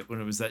exit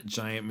when it was that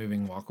giant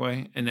moving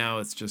walkway, and now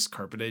it's just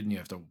carpeted and you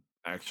have to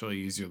actually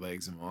use your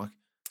legs and walk.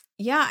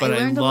 Yeah, But I I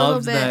learned a little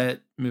loved bit.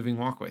 that moving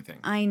walkway thing.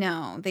 I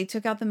know. They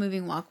took out the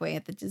moving walkway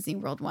at the Disney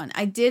World one.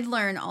 I did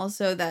learn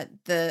also that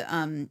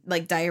the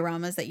like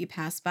dioramas that you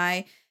pass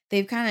by,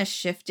 they've kind of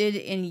shifted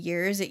in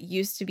years. It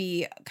used to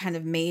be kind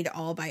of made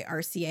all by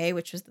RCA,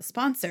 which was the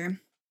sponsor.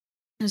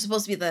 It was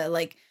supposed to be the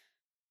like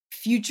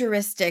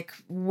futuristic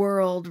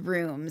world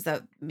rooms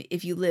that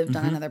if you lived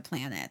on Mhm. another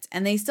planet.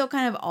 And they still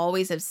kind of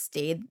always have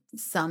stayed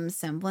some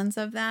semblance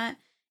of that.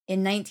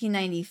 In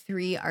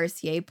 1993,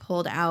 RCA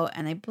pulled out,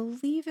 and I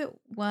believe it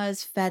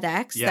was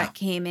FedEx Yeah. that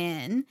came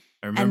in,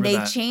 I and remember they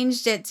that.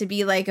 changed it to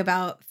be like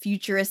about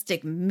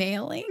futuristic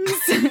mailings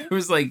It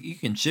was like you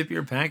can ship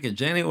your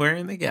package anywhere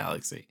in the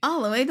galaxy.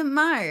 all the way to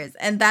Mars.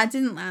 And that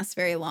didn't last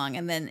very long.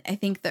 And then I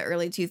think the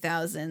early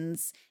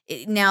 2000s,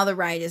 now the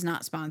ride is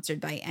not sponsored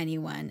by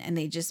anyone, and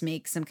they just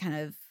make some kind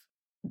of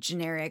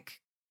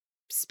generic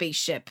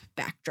spaceship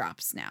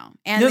backdrops now.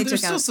 And No, they there's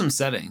took still out, some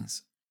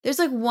settings. there's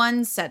like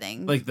one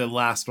setting. Like the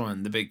last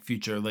one, the big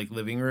future like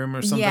living room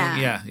or something.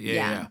 Yeah,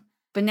 Yeah.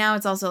 But now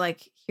it's also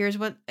like, here's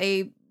what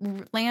a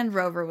Land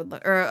Rover would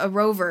look, or a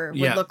rover would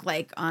Yeah. look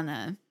like on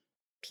a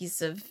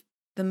piece of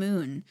the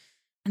moon.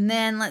 And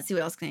then let's see,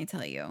 what else can I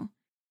tell you?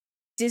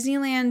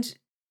 Disneyland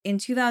in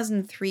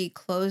 2003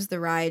 closed the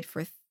ride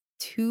for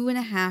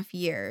 2.5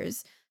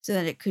 years so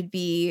that it could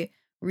be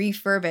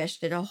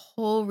refurbished, did a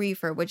whole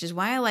refurb, which is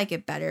why I like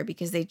it better,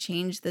 because they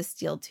changed the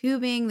steel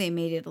tubing, they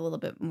made it a little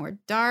bit more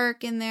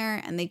dark in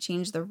there, and they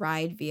changed the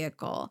ride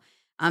vehicle.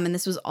 And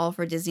this was all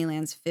for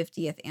Disneyland's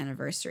 50th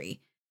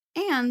anniversary.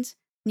 And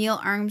Neil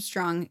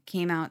Armstrong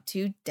came out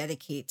to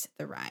dedicate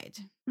the ride.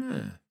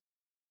 Yeah.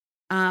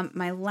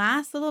 My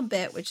last little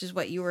bit, which is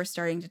what you were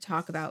starting to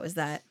talk about, was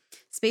that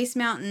Space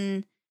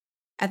Mountain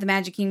at the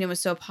Magic Kingdom was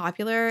so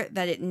popular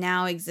that it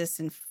now exists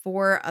in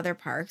 4 other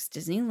parks: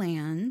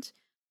 Disneyland,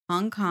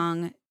 Hong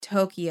Kong,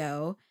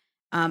 Tokyo,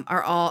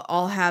 are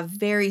all have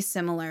very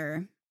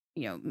similar,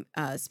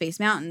 Space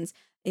Mountains.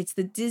 It's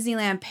the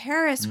Disneyland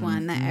Paris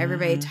one that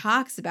everybody Mhm.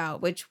 talks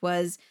about, which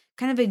was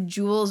kind of a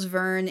Jules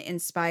Verne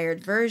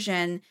inspired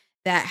version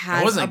that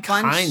has It wasn't a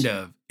bunch. kind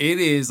of. It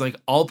is like,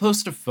 I'll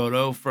post a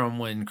photo from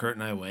when Kurt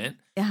and I went.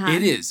 Uh-huh.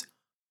 It is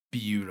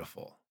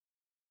beautiful.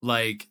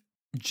 Like,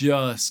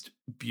 just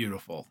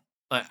beautiful.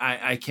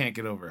 I can't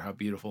get over how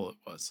beautiful it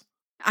was.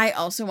 I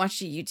also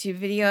watched a YouTube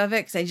video of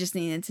it because I just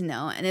needed to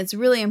know, and it's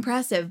really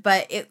impressive.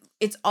 But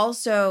it's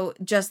also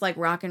just like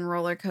Rock and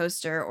Roller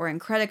Coaster or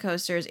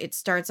Incredicoasters. It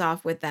starts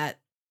off with that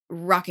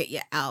rocket you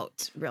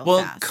out real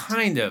Well, fast.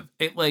 kind of.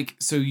 It like,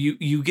 so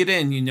you get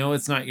in,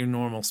 it's not your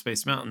normal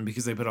Space Mountain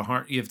because they put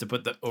you have to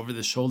put the over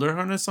the shoulder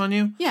harness on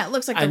you. Yeah, it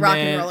looks like the And Rock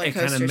then and Roller it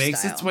Coaster kind of makes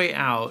style. its way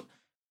out,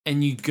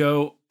 and you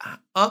go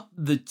up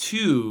the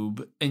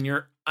tube, and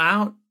you're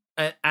out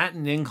at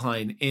an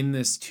incline in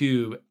this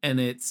tube, and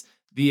it's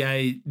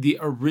the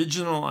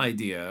original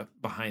idea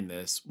behind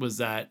this was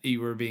that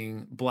you were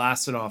being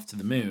blasted off to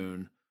the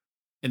moon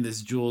in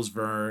this Jules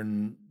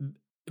Verne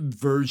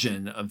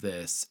version of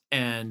this,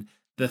 and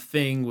the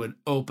thing would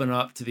open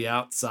up to the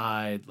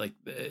outside, like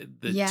the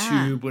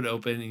Yeah. tube would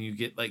open, and you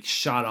get like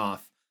shot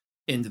off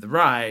into the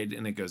ride,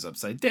 and it goes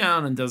upside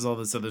down and does all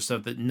this other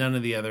stuff that none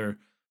of the other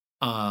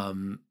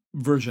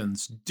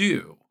versions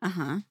do.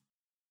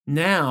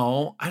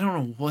 Now, I don't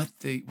know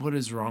what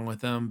is wrong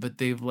with them, but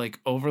they've like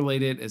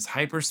overlaid it as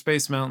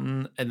Hyperspace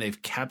Mountain, and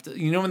they've kept it.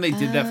 You know, when they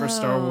did that for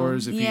Star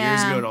Wars a few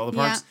years ago at all the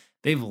parks,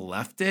 they've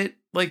left it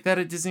like that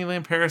at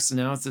Disneyland Paris. So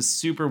now it's a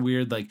super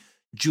weird, like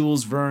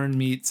Jules Verne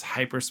meets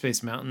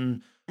Hyperspace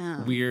Mountain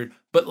weird.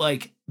 But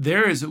like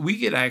we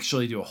could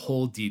actually do a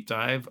whole deep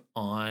dive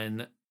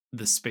on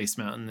the Space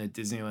Mountain at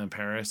Disneyland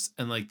Paris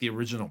and like the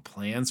original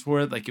plans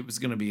for it. Like it was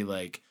going to be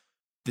like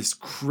this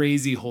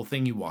crazy whole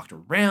thing you walked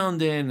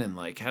around in and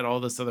like had all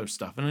this other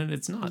stuff in it.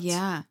 It's nuts.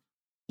 Yeah.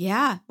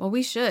 Yeah. Well,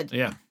 we should.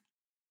 Yeah.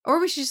 Or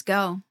we should just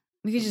go.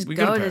 We could just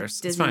go to Paris.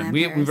 Disneyland It's fine.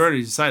 Paris. We've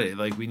already decided.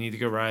 Like we need to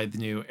go ride the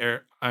new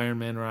Iron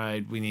Man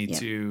ride. We need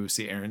to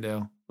see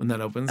Arendelle when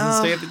that opens and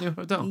stay at the new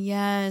hotel.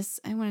 Yes.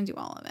 I want to do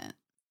all of it.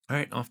 All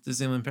right. Off to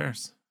Disneyland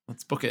Paris.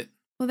 Let's book it.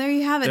 Well, there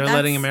you have it. They're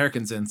letting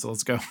Americans in, so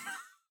let's go.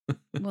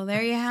 Well,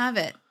 there you have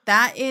it.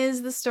 That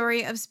is the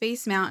story of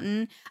Space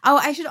Mountain. Oh,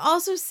 I should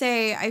also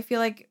say, I feel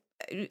like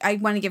I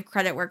want to give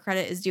credit where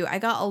credit is due. I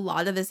got a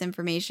lot of this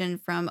information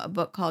from a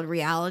book called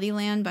Reality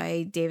Land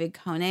by David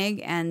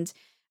Koenig, and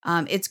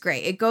it's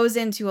great. It goes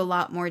into a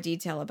lot more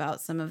detail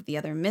about some of the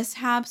other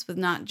mishaps with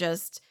not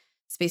just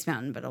Space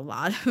Mountain, but a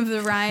lot of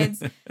the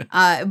rides.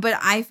 But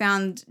I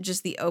found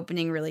just the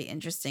opening really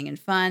interesting and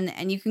fun,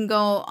 and you can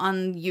go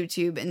on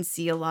YouTube and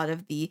see a lot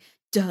of the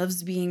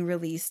doves being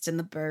released and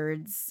the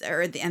birds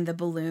and the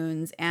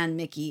balloons and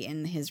Mickey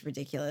in his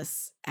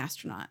ridiculous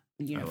astronaut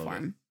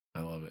uniform.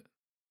 I love it.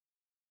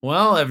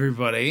 Well,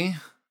 everybody,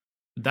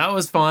 that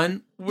was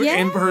fun. We're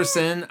in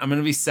person. I'm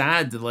gonna be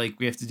sad that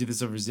we have to do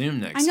this over Zoom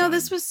next time.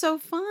 This was so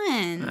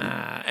fun.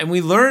 And we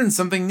learned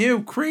something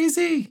new.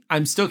 Crazy.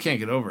 I still can't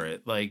get over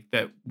it. Like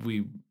that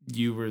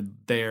you were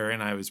there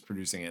and I was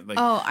producing it.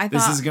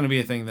 This is gonna be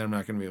a thing that I'm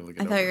not gonna be able to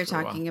get over. I thought you were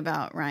talking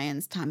about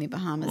Ryan's Tommy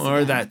Bahamas. Or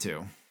event. that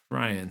too.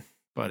 Ryan,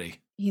 buddy.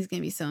 He's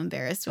going to be so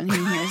embarrassed when he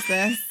hears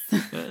this.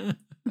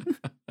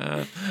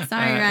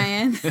 Sorry,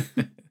 Ryan.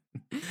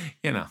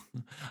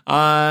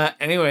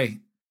 Anyway,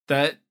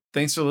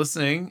 thanks for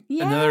listening.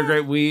 Yeah. Another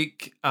great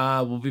week.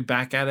 We'll be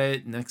back at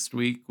it next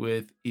week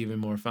with even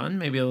more fun.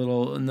 Maybe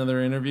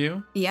another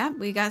interview. Yeah,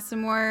 we got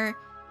some more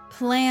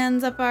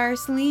plans up our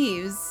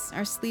sleeves,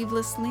 our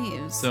sleeveless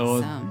sleeves. So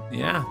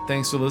yeah,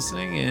 thanks for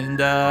listening and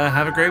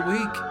have a great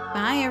week.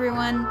 Bye,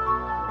 everyone.